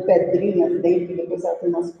 com pedrinhas dentro, depois ela tem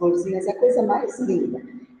umas florzinhas, é a coisa mais linda.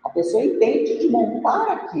 A pessoa entende de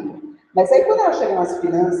montar aquilo. Mas aí quando ela chega nas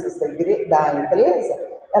finanças da empresa,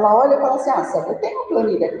 ela olha e fala assim, Célia, eu tenho uma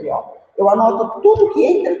planilha aqui, ó. Eu anoto tudo que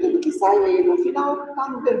entra, tudo que sai, e no final está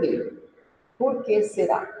no vermelho. Por que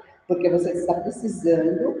será? Porque você está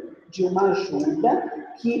precisando de uma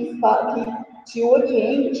ajuda que te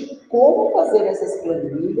oriente como fazer essas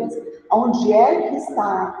planilhas, onde é que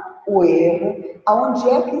está o erro, onde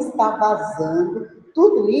é que está vazando.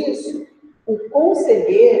 Tudo isso, o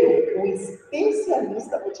conselheiro, o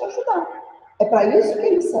especialista vai te ajudar. É para isso que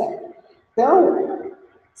ele serve. Então,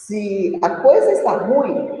 se a coisa está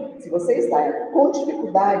ruim, se você está com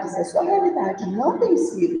dificuldade, se a sua realidade não tem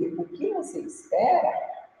sido o que você espera,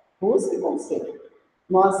 busque conselho.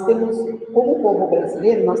 Nós temos, como povo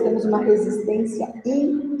brasileiro, nós temos uma resistência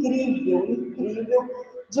incrível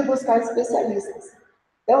de buscar especialistas.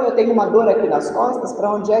 Então, eu tenho uma dor aqui nas costas,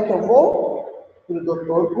 para onde é que eu vou? Para o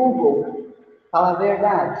doutor Google. Fala a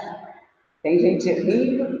verdade. Tem gente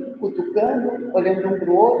rindo, cutucando, olhando um para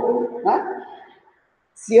o outro, né?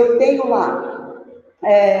 Se eu tenho lá,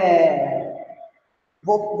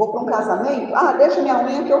 vou para um casamento, deixa minha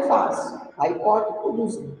unha que eu faço. Aí corto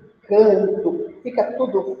todos os cantos, fica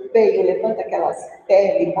tudo feio, levanta aquelas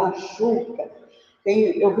peles, machuca.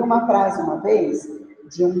 Eu vi uma frase uma vez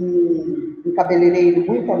de um cabeleireiro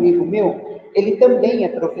muito amigo meu, ele também é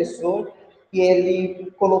professor, e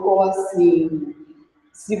ele colocou assim,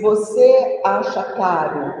 se você acha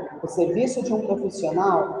caro o serviço de um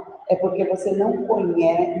profissional, é porque você não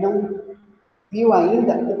conhece, não viu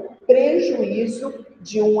ainda o prejuízo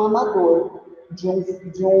de um amador, de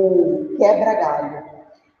um quebra-galho.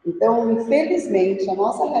 Então, infelizmente, a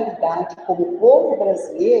nossa realidade como povo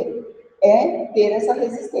brasileiro é ter essa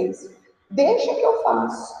resistência. Deixa que eu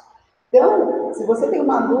faço. Então, se você tem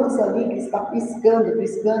uma luz ali que está piscando, em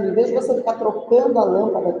vez de você ficar trocando a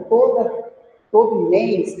lâmpada todo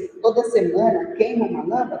mês, toda semana, queima uma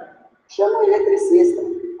lâmpada, chama o eletricista.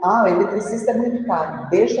 O eletricista é muito caro,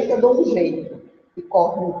 deixa que eu dou um jeito. E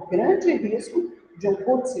corre um grande risco de um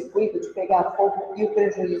curto-circuito, de pegar fogo e o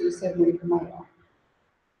prejuízo ser muito maior.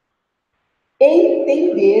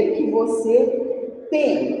 Entender que você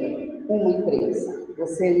tem uma empresa,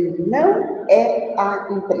 você não é a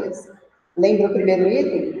empresa. Lembra o primeiro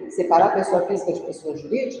item? Separar a pessoa física de pessoa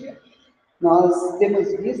jurídica? Nós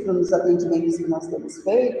temos visto nos atendimentos que nós temos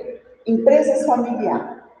feito, empresas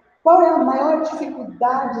familiares. Qual é a maior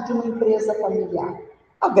dificuldade de uma empresa familiar?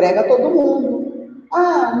 Agrega todo mundo.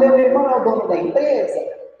 Meu irmão é o dono da empresa,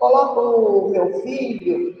 coloca o meu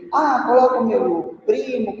filho, coloca o meu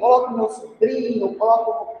primo, coloca o meu sobrinho,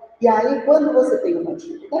 E aí, quando você tem uma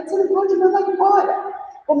dificuldade, você não pode mandar embora.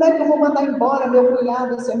 Como é que eu vou mandar embora meu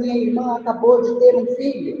cunhado se a minha irmã acabou de ter um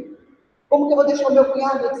filho? Como que eu vou deixar o meu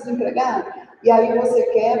cunhado desempregado? E aí você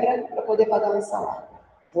quebra para poder pagar um salário.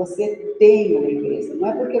 Você tem uma empresa. Não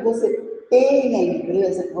é porque você tem a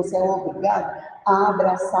empresa que você é obrigado a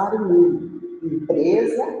abraçar o mundo.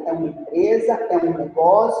 Empresa, é um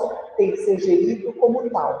negócio, tem que ser gerido como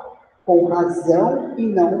tal, com razão e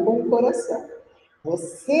não com coração.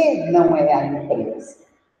 Você não é a empresa.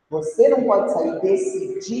 Você não pode sair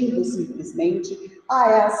decidindo simplesmente,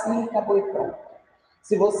 é assim, acabou e pronto.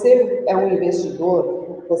 Se você é um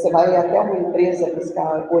investidor, você vai até uma empresa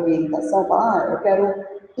buscar orientação, falar, eu quero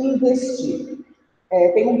investir.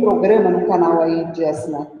 Tem um programa no canal aí de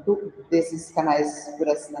assinatura, desses canais por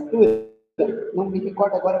assinatura, não me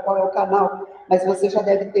recordo agora qual é o canal, mas você já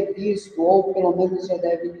deve ter visto, ou pelo menos já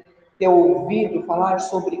deve ter ouvido falar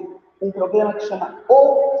sobre um programa que chama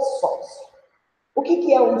O Sócio. O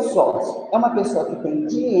que é um sócio? É uma pessoa que tem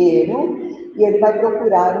dinheiro e ele vai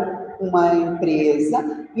procurar uma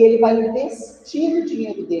empresa e ele vai investir o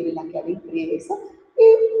dinheiro dele naquela empresa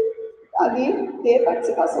e ali ter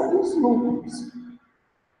participação dos lucros.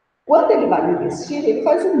 Quando ele vai investir, ele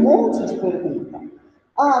faz um monte de perguntas.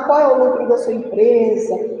 Qual é o lucro da sua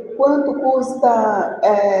empresa? quanto custa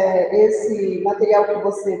esse material que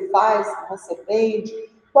você faz, que você vende,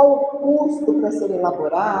 qual o custo para ser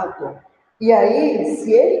elaborado. E aí,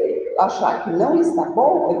 se ele achar que não está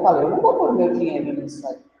bom, ele fala, eu não vou pôr meu dinheiro nisso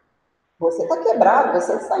aí. Você está quebrado,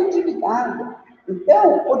 você está endividado.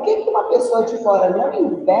 Então, por que uma pessoa de fora não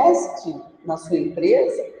investe na sua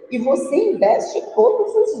empresa e você investe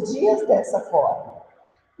todos os dias dessa forma?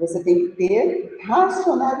 Você tem que ter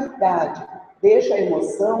racionalidade. Deixa a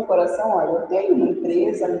emoção, o coração, olha, eu tenho uma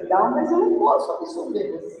empresa legal, mas eu não posso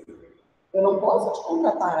absorver você. Eu não posso te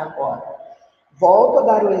contratar agora. Volto a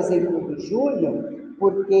dar o exemplo do Júlio,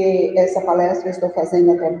 porque essa palestra eu estou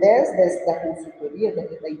fazendo através da consultoria,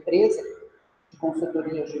 da empresa de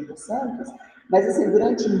consultoria Julio Santos, mas assim,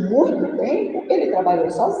 durante muito tempo ele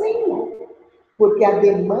trabalhou sozinho, porque a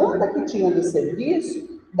demanda que tinha do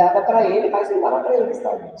serviço dava para ele, mas não dava para ele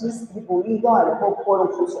estar distribuindo, olha, vou pôr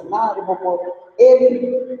um funcionário, vou pôr...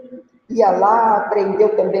 Ele ia lá,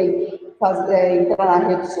 aprendeu também entrar na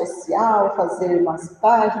rede social, fazer umas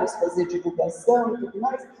páginas, fazer divulgação e tudo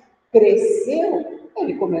mais. Cresceu,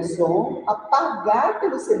 ele começou a pagar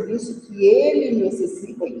pelo serviço que ele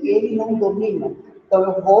necessita e que ele não domina. Então,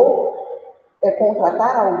 eu vou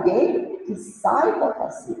contratar alguém que saiba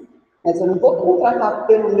fazer, mas eu não vou contratar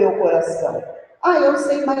pelo meu coração. Ah, eu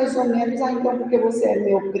sei mais ou menos, então porque você é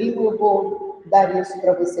meu primo, eu vou dar isso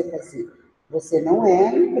para você fazer. Você não é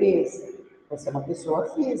a empresa, você é uma pessoa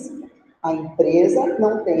física. A empresa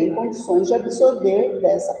não tem condições de absorver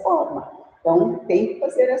dessa forma. Então, tem que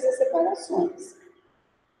fazer essas separações.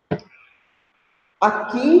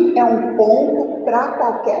 Aqui é um ponto para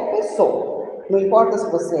qualquer pessoa. Não importa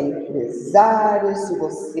se você é empresário, se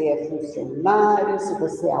você é funcionário, se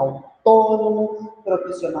você é autônomo,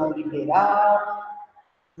 profissional liberal.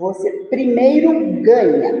 Você primeiro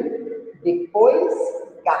ganha, depois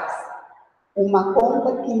gasta. Uma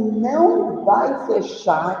conta que não vai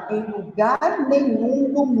fechar em lugar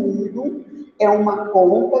nenhum do mundo é uma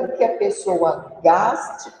conta que a pessoa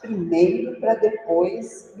gaste primeiro para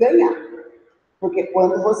depois ganhar. Porque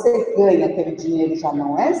quando você ganha, aquele dinheiro já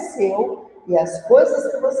não é seu e as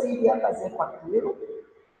coisas que você iria fazer com aquilo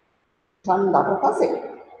já não dá para fazer,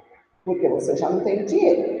 porque você já não tem o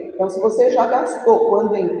dinheiro. Então, se você já gastou,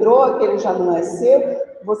 quando entrou, aquele já não é seu,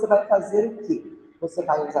 você vai fazer o quê? Você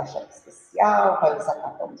vai usar cheque especial, vai usar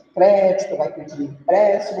cartão de crédito, vai pedir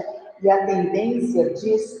empréstimo, e a tendência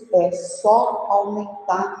disso é só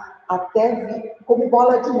aumentar até vir, como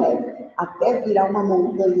bola de neve, até virar uma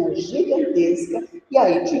montanha gigantesca, e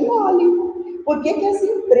aí te engole. Por que as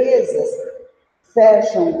empresas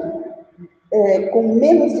fecham com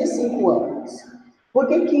menos de 5 anos? Por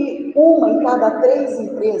que uma em cada 3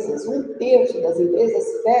 empresas, 1/3 das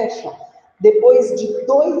empresas fecham depois de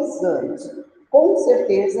 2 anos? Com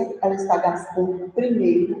certeza, ela está gastando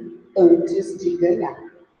primeiro antes de ganhar.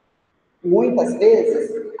 Muitas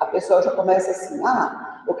vezes, a pessoa já começa assim,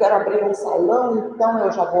 eu quero abrir um salão, então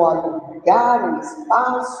eu já vou alugar um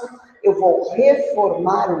espaço, eu vou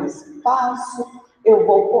reformar um espaço, eu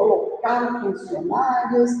vou colocar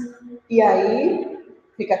funcionários, e aí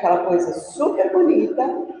fica aquela coisa super bonita,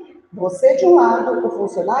 você de um lado, o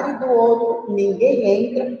funcionário do outro, ninguém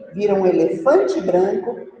entra, vira um elefante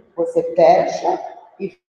branco, você fecha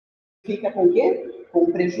e fica com o quê?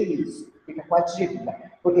 Com prejuízo, fica com a dívida,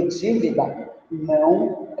 porque dívida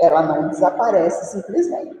ela não desaparece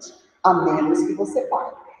simplesmente, a menos que você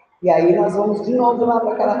pague. E aí nós vamos de novo lá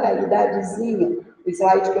para aquela realidadezinha, o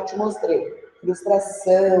slide que eu te mostrei.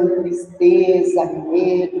 Frustração, tristeza,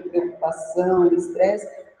 medo, preocupação, estresse,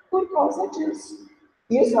 por causa disso.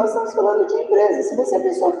 Isso nós estamos falando de empresa. Se você é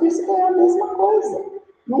pessoa física, é a mesma coisa.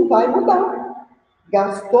 Não vai mudar.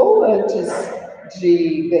 Gastou antes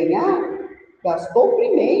de ganhar, gastou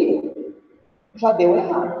primeiro, já deu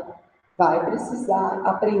errado. Vai precisar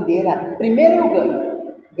aprender a... Primeiro eu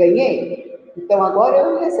ganho. Ganhei? Então agora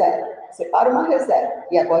eu reservo. Separo uma reserva.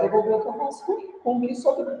 E agora eu vou ver o que eu faço com isso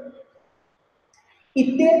sobre.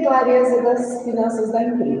 E ter clareza das finanças da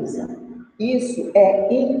empresa. Isso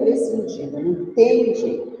é imprescindível, não tem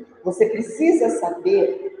jeito. Você precisa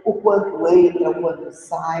saber o quanto entra, o quanto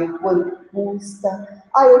sai, o quanto custa.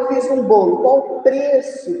 Eu fiz um bolo, qual o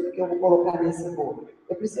preço que eu vou colocar nesse bolo?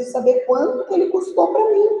 Eu preciso saber quanto que ele custou para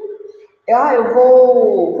mim. Eu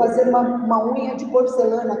vou fazer uma unha de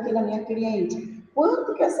porcelana aqui na minha cliente.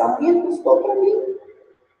 Quanto que essa unha custou para mim?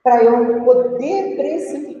 Para eu poder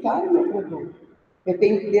precificar o meu produto. Eu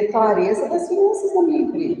tenho que ter clareza das finanças da minha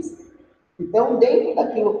empresa. Então, dentro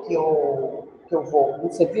daquilo que eu vou,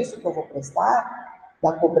 do serviço que eu vou prestar,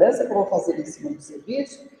 da cobrança que eu vou fazer em cima do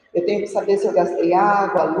serviço, eu tenho que saber se eu gastei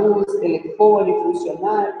água, luz, telefone,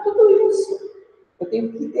 funcionário, tudo isso. Eu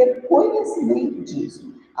tenho que ter conhecimento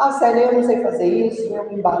disso. Ah, Célia, eu não sei fazer isso, eu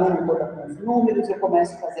me embaralho toda com os números, eu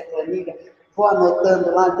começo a fazer planilha, vou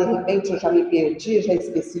anotando lá, de repente eu já me perdi, já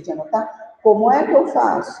esqueci de anotar. Como é que eu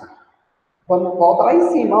faço? Vamos, volta lá em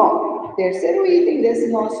cima, ó. Terceiro item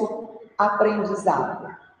desse nosso aprendizado.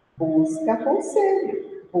 Busca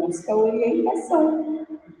conselho, busca orientação,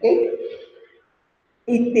 ok?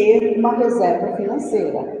 E ter uma reserva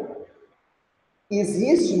financeira.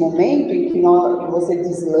 Existe momento em que você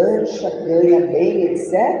deslancha, ganha bem,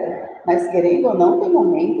 etc., mas querendo ou não, tem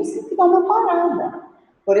momentos que dá uma parada.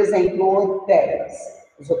 Por exemplo, hotéis.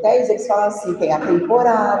 Os hotéis, eles falam assim, tem a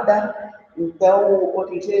temporada. Então,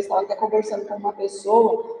 outro dia eu estava até conversando com uma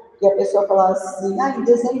pessoa, e a pessoa falou assim, em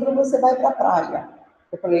dezembro você vai para a praia.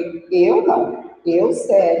 Eu falei, eu não. Eu,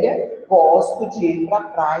 Célia, gosto de ir para a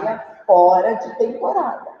praia fora de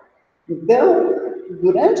temporada. Então,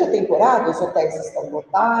 durante a temporada, os hotéis estão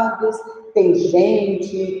lotados, tem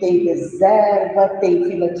gente, tem reserva, tem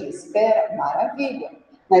fila de espera, maravilha.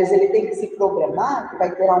 Mas ele tem que se programar que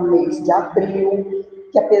vai ter um mês de abril,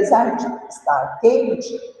 que apesar de estar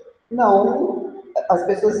quente, não, as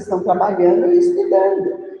pessoas estão trabalhando e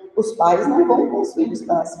estudando. Os pais não vão com os filhos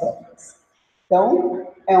para as férias. Então,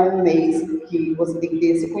 é um mês que você tem que ter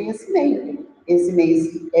esse conhecimento. Esse mês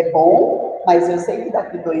é bom, mas eu sei que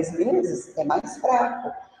daqui 2 meses é mais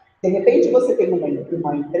fraco. De repente, você tem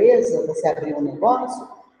uma empresa, você abriu um negócio,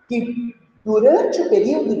 que durante o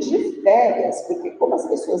período de férias, porque como as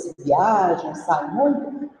pessoas viajam, saem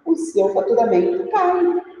muito, o seu faturamento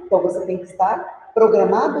cai. Então, você tem que estar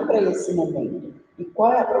programado para esse momento. E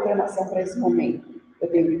qual é a programação para esse momento? Eu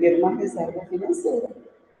tenho que ter uma reserva financeira,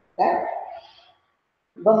 né?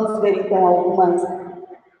 Vamos ver, então,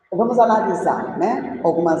 vamos analisar, né?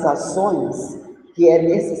 Algumas ações que é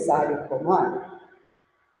necessário tomar.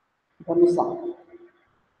 Vamos lá.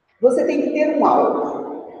 Você tem que ter um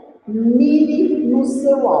alvo. Mire no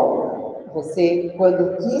seu alvo. Você,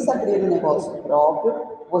 quando quis abrir um negócio próprio,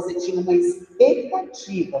 você tinha uma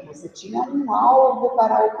expectativa, você tinha um alvo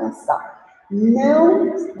para alcançar.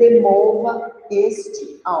 Não demova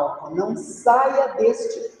este alvo, não saia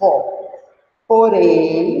deste foco.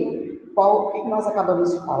 Porém, o que nós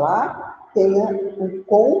acabamos de falar? Tenha um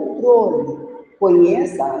controle,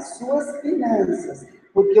 conheça as suas finanças,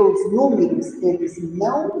 porque os números, eles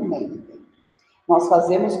não mentem. Nós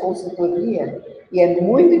fazemos consultoria e é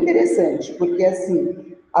muito interessante, porque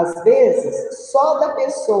assim, às vezes, só da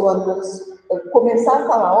pessoa começar a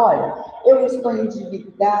falar, olha, eu estou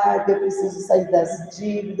endividada, eu preciso sair das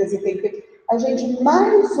dívidas, e tem que... A gente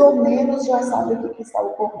mais ou menos já sabe o que está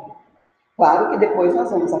ocorrendo. Claro que depois nós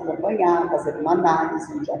vamos acompanhar, fazer uma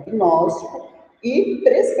análise, um diagnóstico e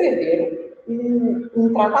prescrever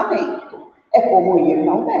um tratamento. É como ir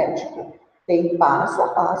ao médico. Tem passo a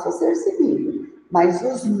passo a ser seguido. Mas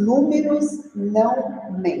os números não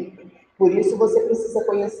mentem. Por isso você precisa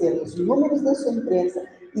conhecer os números da sua empresa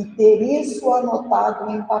e ter isso anotado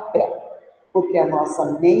em papel. Porque a nossa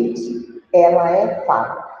mente, ela é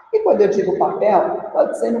falha. E quando eu digo papel,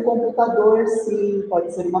 pode ser no computador, sim,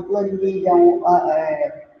 pode ser uma planilha,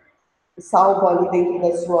 salvo ali dentro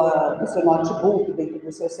do seu notebook, dentro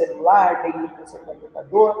do seu celular, dentro do seu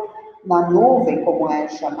computador, na nuvem, como é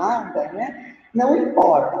chamada, né? Não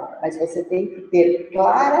importa, mas você tem que ter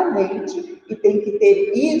claramente e tem que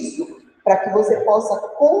ter isso para que você possa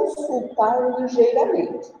consultar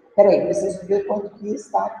ligeiramente. Peraí, preciso ver quanto que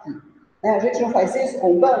está aqui. A gente não faz isso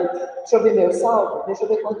com o banco? Deixa eu ver meu saldo, deixa eu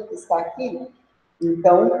ver quanto que está aqui.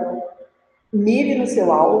 Então, mire no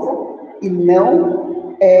seu alvo e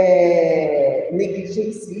não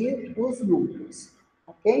negligencie os números,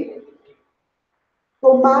 ok?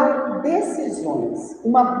 Tomar decisões.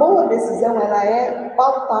 Uma boa decisão, ela é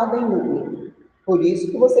pautada em número. Por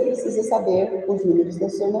isso que você precisa saber os números do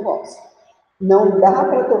seu negócio. Não dá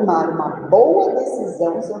para tomar uma boa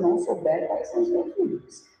decisão se eu não souber quais são os meus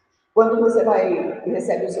números. Quando você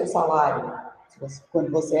recebe o seu salário, quando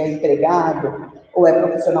você é empregado ou é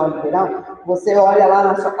profissional liberal, você olha lá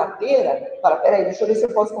na sua carteira e fala, peraí, deixa eu ver se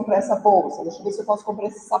eu posso comprar essa bolsa, deixa eu ver se eu posso comprar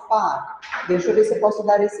esse sapato, deixa eu ver se eu posso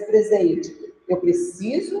dar esse presente. Eu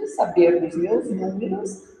preciso saber dos meus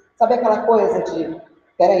números, sabe aquela coisa de,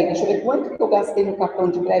 peraí, deixa eu ver quanto que eu gastei no cartão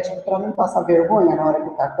de crédito para não passar vergonha na hora que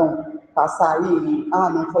o cartão passar aí e,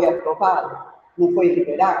 não foi aprovado, não foi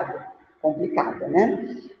liberado? Complicado,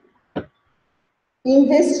 né?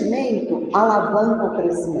 Investimento alavanca o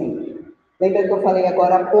crescimento. Lembra que eu falei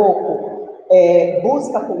agora há pouco?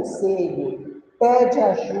 Busca conselho, pede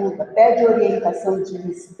ajuda, pede orientação de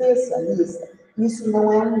um especialista. Isso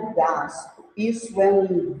não é um gasto, isso é um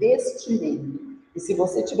investimento. E se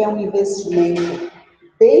você tiver um investimento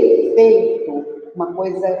bem feito, uma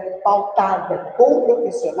coisa pautada com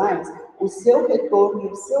profissionais, o seu retorno e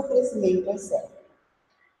o seu crescimento é sério.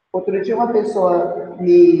 Outro dia uma pessoa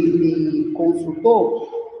me consultou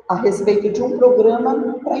a respeito de um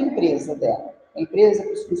programa para a empresa dela, a empresa,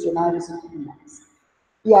 para os funcionários e tudo mais.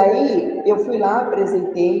 E aí eu fui lá,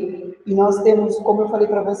 apresentei, e nós temos, como eu falei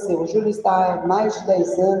para você, o Júlio está há mais de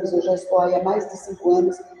 10 anos, eu já estou aí há mais de 5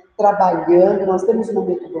 anos trabalhando, nós temos uma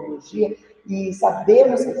metodologia e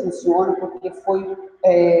sabemos que funciona porque foi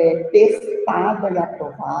testada e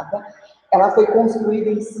aprovada. Ela foi construída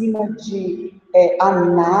em cima de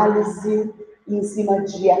análise, em cima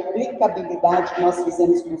de aplicabilidade que nós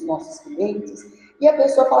fizemos com os nossos clientes. E a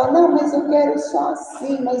pessoa fala, não, mas eu quero só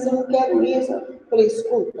assim, mas eu não quero isso. Eu falei,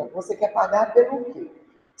 escuta, você quer pagar pelo quê?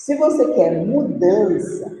 Se você quer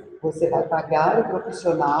mudança, você vai pagar o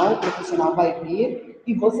profissional vai vir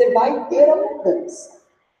e você vai ter a mudança.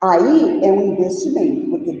 Aí é um investimento,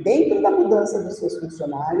 porque dentro da mudança dos seus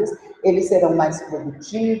funcionários, eles serão mais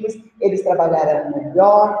produtivos, eles trabalharão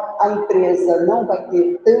melhor, a empresa não vai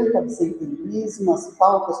ter tanto absenteísmo, as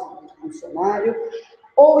faltas do funcionário.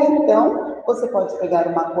 Ou então, você pode pegar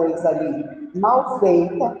uma coisa ali mal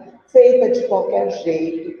feita, feita de qualquer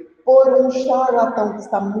jeito, por um charlatão que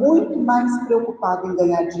está muito mais preocupado em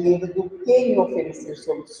ganhar dinheiro do que em oferecer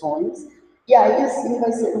soluções, e aí sim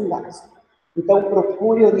vai ser um gasto. Então,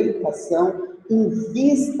 procure orientação,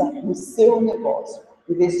 invista no seu negócio.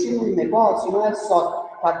 Investir no negócio não é só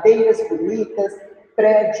cadeiras bonitas,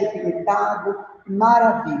 prédio pintado,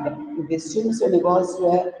 maravilha. Investir no seu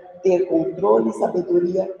negócio é ter controle e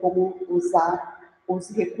sabedoria como usar os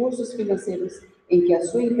recursos financeiros em que a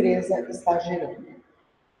sua empresa está gerando.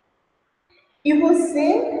 E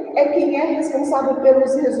você é quem é responsável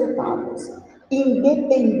pelos resultados,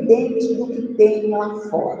 independente do que tem lá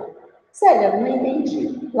fora. Célia, não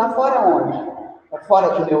entendi. Lá fora onde? Lá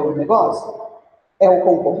fora do meu negócio? É o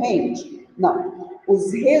concorrente? Não.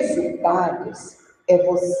 Os resultados é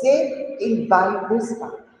você quem vai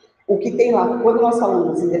buscar. O que tem lá, quando nós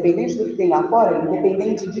falamos independente do que tem lá fora,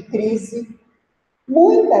 independente de crise,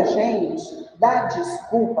 muita gente dá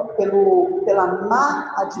desculpa pela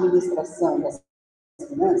má administração das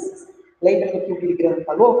finanças. Lembra do que o Billy Graham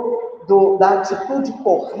falou? Da atitude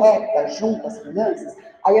correta junto às finanças?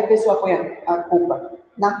 Aí a pessoa põe a culpa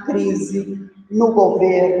na crise, no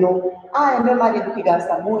governo. Ah, é meu marido que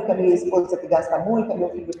gasta muito, a minha esposa que gasta muito, é meu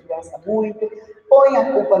filho que gasta muito. Põe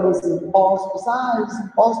a culpa nos impostos. Ah, os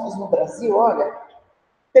impostos no Brasil, olha,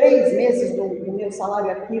 3 meses do meu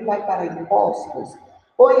salário aqui vai para impostos.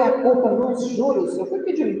 Põe a culpa nos juros. Eu fui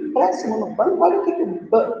pedir um empréstimo no banco, olha o que o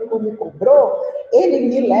banco me cobrou.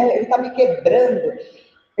 Ele está me quebrando.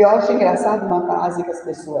 Eu acho engraçado uma frase que as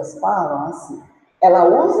pessoas falam assim. Ela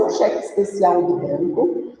usa o cheque especial do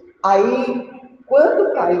banco, aí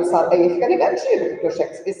quando cai o salário, aí fica negativo, porque o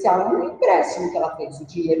cheque especial é um empréstimo que ela fez, o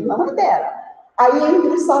dinheiro não é dela. Aí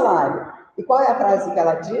entra o salário. E qual é a frase que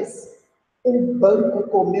ela diz? O banco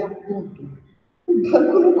comeu tudo. O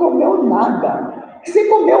banco não comeu nada. Você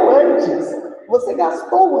comeu antes. Você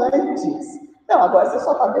gastou antes. Não, agora você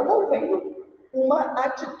só está devolvendo uma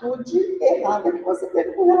atitude errada que você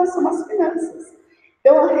teve com relação às finanças.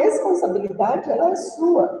 Então, a responsabilidade, ela é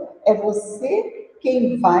sua. É você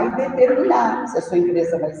quem vai determinar se a sua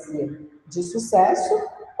empresa vai ser de sucesso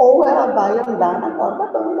ou ela vai andar na corda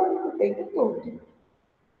bamba o tempo todo.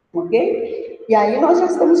 Ok? E aí nós já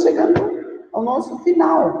estamos chegando ao nosso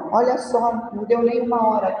final. Olha só, não deu nem 1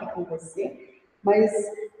 hora aqui com você, mas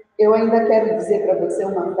eu ainda quero dizer para você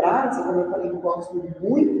uma frase, como eu falei, eu gosto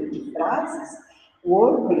muito de frases. O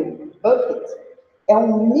Warren Buffett é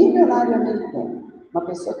um milionário americano, uma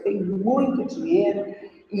pessoa que tem muito dinheiro,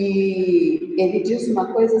 e ele diz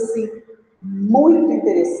uma coisa assim, muito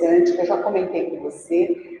interessante, que eu já comentei com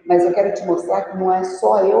você, mas eu quero te mostrar que não é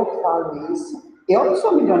só eu que falo isso. Eu não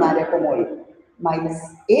sou milionária como ele,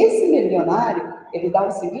 mas esse milionário, ele dá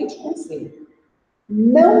o seguinte conselho: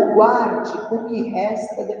 não guarde o que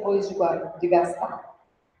resta depois de gastar,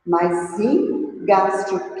 mas sim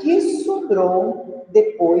gaste o que sobrou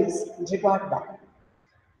depois de guardar.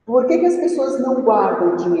 Por que as pessoas não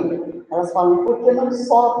guardam dinheiro? Elas falam, porque não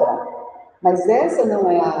sobra. Mas essa não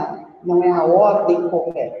é a ordem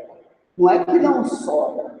correta. Não é que não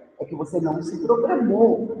sobra, é que você não se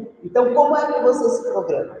programou. Então, como é que você se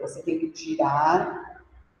programa? Você tem que tirar,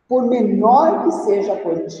 por menor que seja a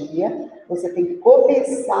quantia, você tem que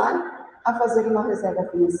começar a fazer uma reserva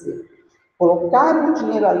financeira. Colocar um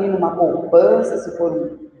dinheiro ali numa poupança, se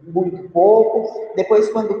for muito pouco,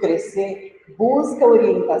 depois, quando crescer, busca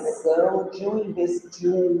orientação de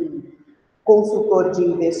um consultor de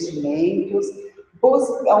investimentos,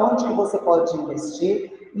 busca onde que você pode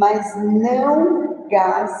investir, mas não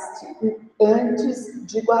gaste antes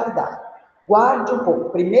de guardar. Guarde um pouco.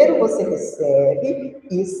 Primeiro você recebe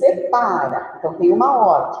e separa. Então, tem uma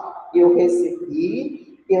ordem. Eu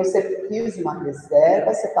recebi, eu fiz uma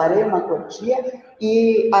reserva, separei uma quantia,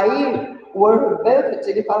 e aí o Warren Buffett,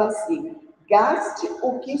 ele fala assim, gaste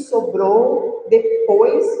o que sobrou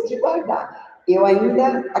depois de guardar. Eu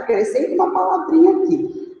ainda acrescento uma palavrinha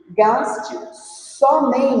aqui. Gaste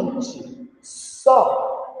somente,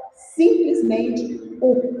 simplesmente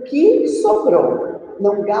o que sobrou.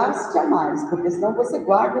 Não gaste a mais, porque senão você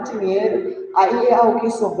guarda o dinheiro, aí o que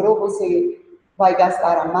sobrou você vai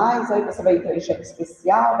gastar a mais, aí você vai entrar em cheque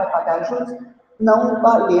especial, vai pagar juros. Não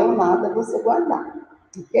valeu nada você guardar,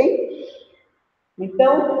 ok?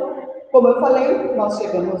 Então, como eu falei, nós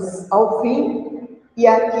chegamos ao fim, e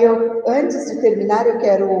aqui, antes de terminar, eu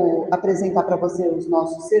quero apresentar para você os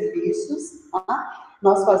nossos serviços, tá?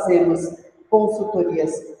 Nós fazemos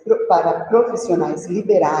consultorias para profissionais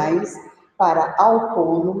liberais, para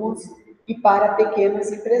autônomos e para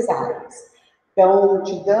pequenos empresários. Então,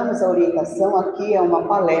 te damos a orientação, aqui é uma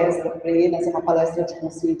palestra apenas, é uma palestra de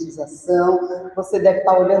conscientização. Você deve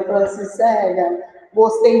estar olhando e falando assim, Célia,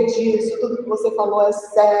 gostei disso, tudo que você falou é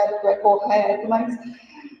certo, é correto, mas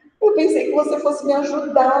eu pensei que você fosse me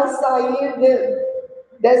ajudar a sair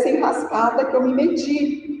dessa enrascada que eu me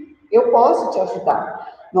meti. Eu posso te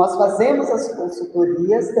ajudar. Nós fazemos as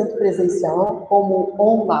consultorias, tanto presencial como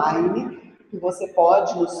online, que você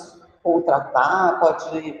pode nos contratar,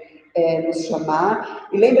 pode nos chamar.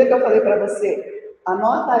 E lembra que eu falei para você,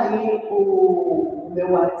 anota aí o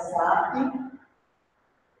meu WhatsApp,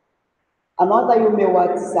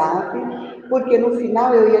 porque no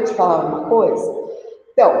final eu ia te falar uma coisa.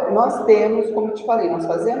 Então, nós temos, como eu te falei, nós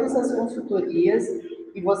fazemos as consultorias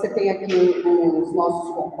e você tem aqui os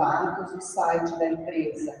nossos contatos, o site da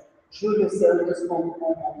empresa,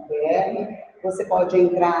 juliosantos.com.br. Você pode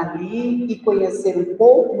entrar ali e conhecer um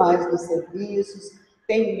pouco mais dos serviços,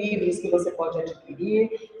 tem livros que você pode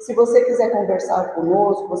adquirir. Se você quiser conversar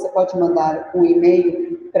conosco, você pode mandar um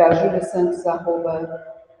e-mail para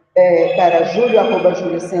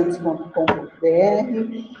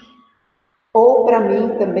juliosantos.com.br ou para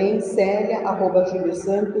mim também,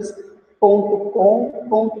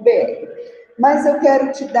 celia@juliosantos.com.br. Mas eu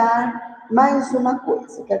quero te dar mais uma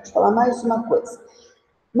coisa, eu quero te falar mais uma coisa.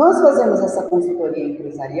 Nós fazemos essa consultoria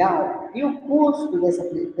empresarial e o custo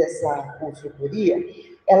dessa consultoria,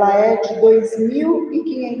 ela é de R$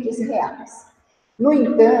 2.500. No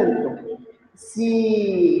entanto,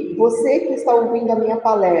 se você que está ouvindo a minha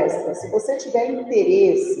palestra, se você tiver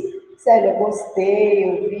interesse, Célia, gostei,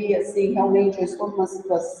 eu vi, assim, realmente eu estou numa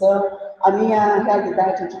situação, a minha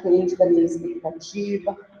realidade é diferente da minha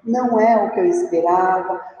expectativa, não é o que eu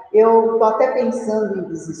esperava, eu estou até pensando em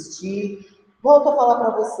desistir. Volto a falar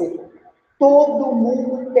para você, todo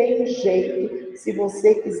mundo tem jeito, se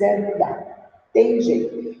você quiser mudar, tem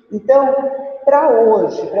jeito. Então, para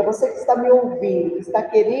hoje, para você que está me ouvindo, que está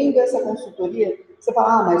querendo essa consultoria, você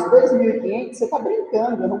fala, mas 2.500, você está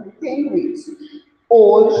brincando, eu não tenho isso.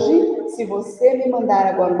 Hoje, se você me mandar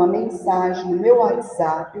agora uma mensagem no meu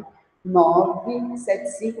WhatsApp,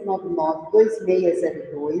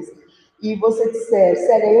 975992602, e você disser,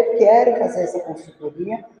 Célia, eu quero fazer essa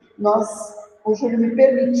consultoria, o Júlio me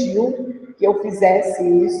permitiu que eu fizesse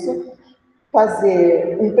isso,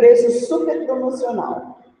 fazer um preço super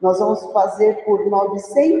promocional. Nós vamos fazer por R$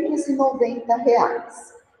 990.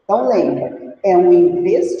 Então, lembra, é um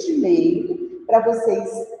investimento para você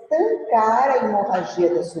estancar a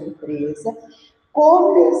hemorragia da sua empresa,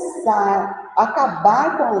 começar a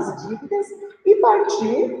acabar com as dívidas e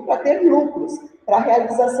partir para ter lucros, para a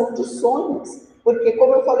realização de sonhos. Porque,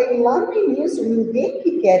 como eu falei lá no início, ninguém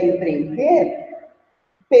que quer empreender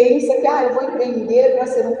pensa que, eu vou empreender para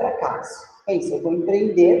ser um fracasso. Pensa, eu vou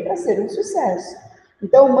empreender para ser um sucesso.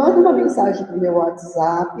 Então, manda uma mensagem para o meu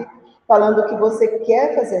WhatsApp, falando que você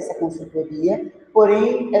quer fazer essa consultoria,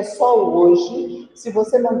 porém, é só hoje. Se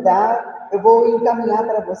você mandar, eu vou encaminhar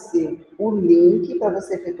para você o link para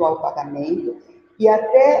você efetuar o pagamento, e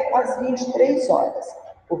até às 23 horas.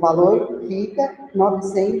 O valor fica R$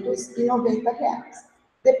 990.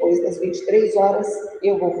 Depois das 23 horas,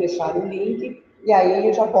 eu vou fechar o link, e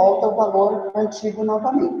aí já volta o valor antigo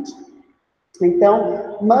novamente.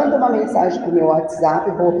 Então, manda uma mensagem para o meu WhatsApp,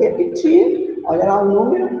 vou repetir, olha lá o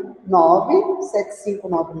número,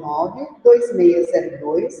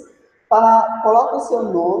 975992602, coloca o seu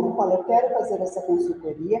nome, fala, eu quero fazer essa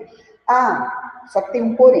consultoria. Só que tem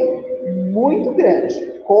um porém, muito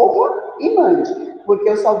grande, corra e mande, porque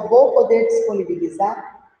eu só vou poder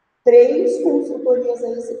disponibilizar 3 consultorias a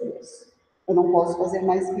esse preço. Eu não posso fazer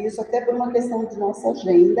mais que isso, até por uma questão de nossa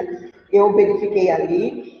agenda. Eu verifiquei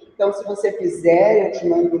ali, então se você fizer, eu te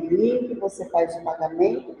mando o link, você faz o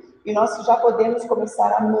pagamento, e nós já podemos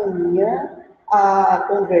começar amanhã a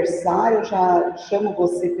conversar. Eu já chamo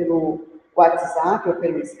você pelo WhatsApp ou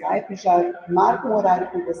pelo Skype, já marco um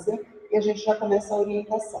horário com você e a gente já começa a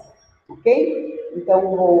orientação, ok? Então,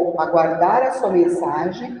 vou aguardar a sua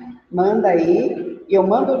mensagem, manda aí, e eu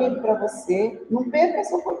mando o link para você. Não perca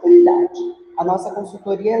essa oportunidade. A nossa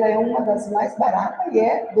consultoria ela é uma das mais baratas e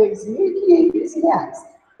é R$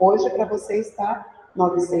 2.500. Hoje, para você, está R$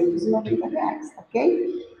 990,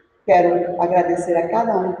 ok? Quero agradecer a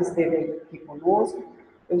cada um que esteve aqui conosco.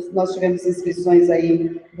 Nós tivemos inscrições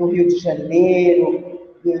aí do Rio de Janeiro,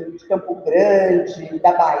 de Campo Grande,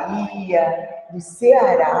 da Bahia, do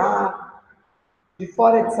Ceará, de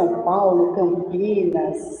fora de São Paulo,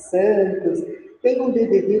 Campinas, Santos. Tem um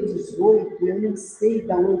DDD 18, eu não sei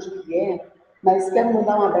de onde que é, mas quero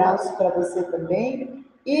mandar um abraço para você também.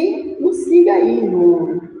 E nos siga aí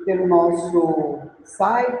pelo nosso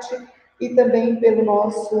site e também pelo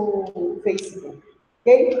nosso Facebook.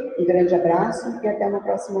 Ok? Um grande abraço e até uma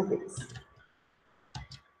próxima vez.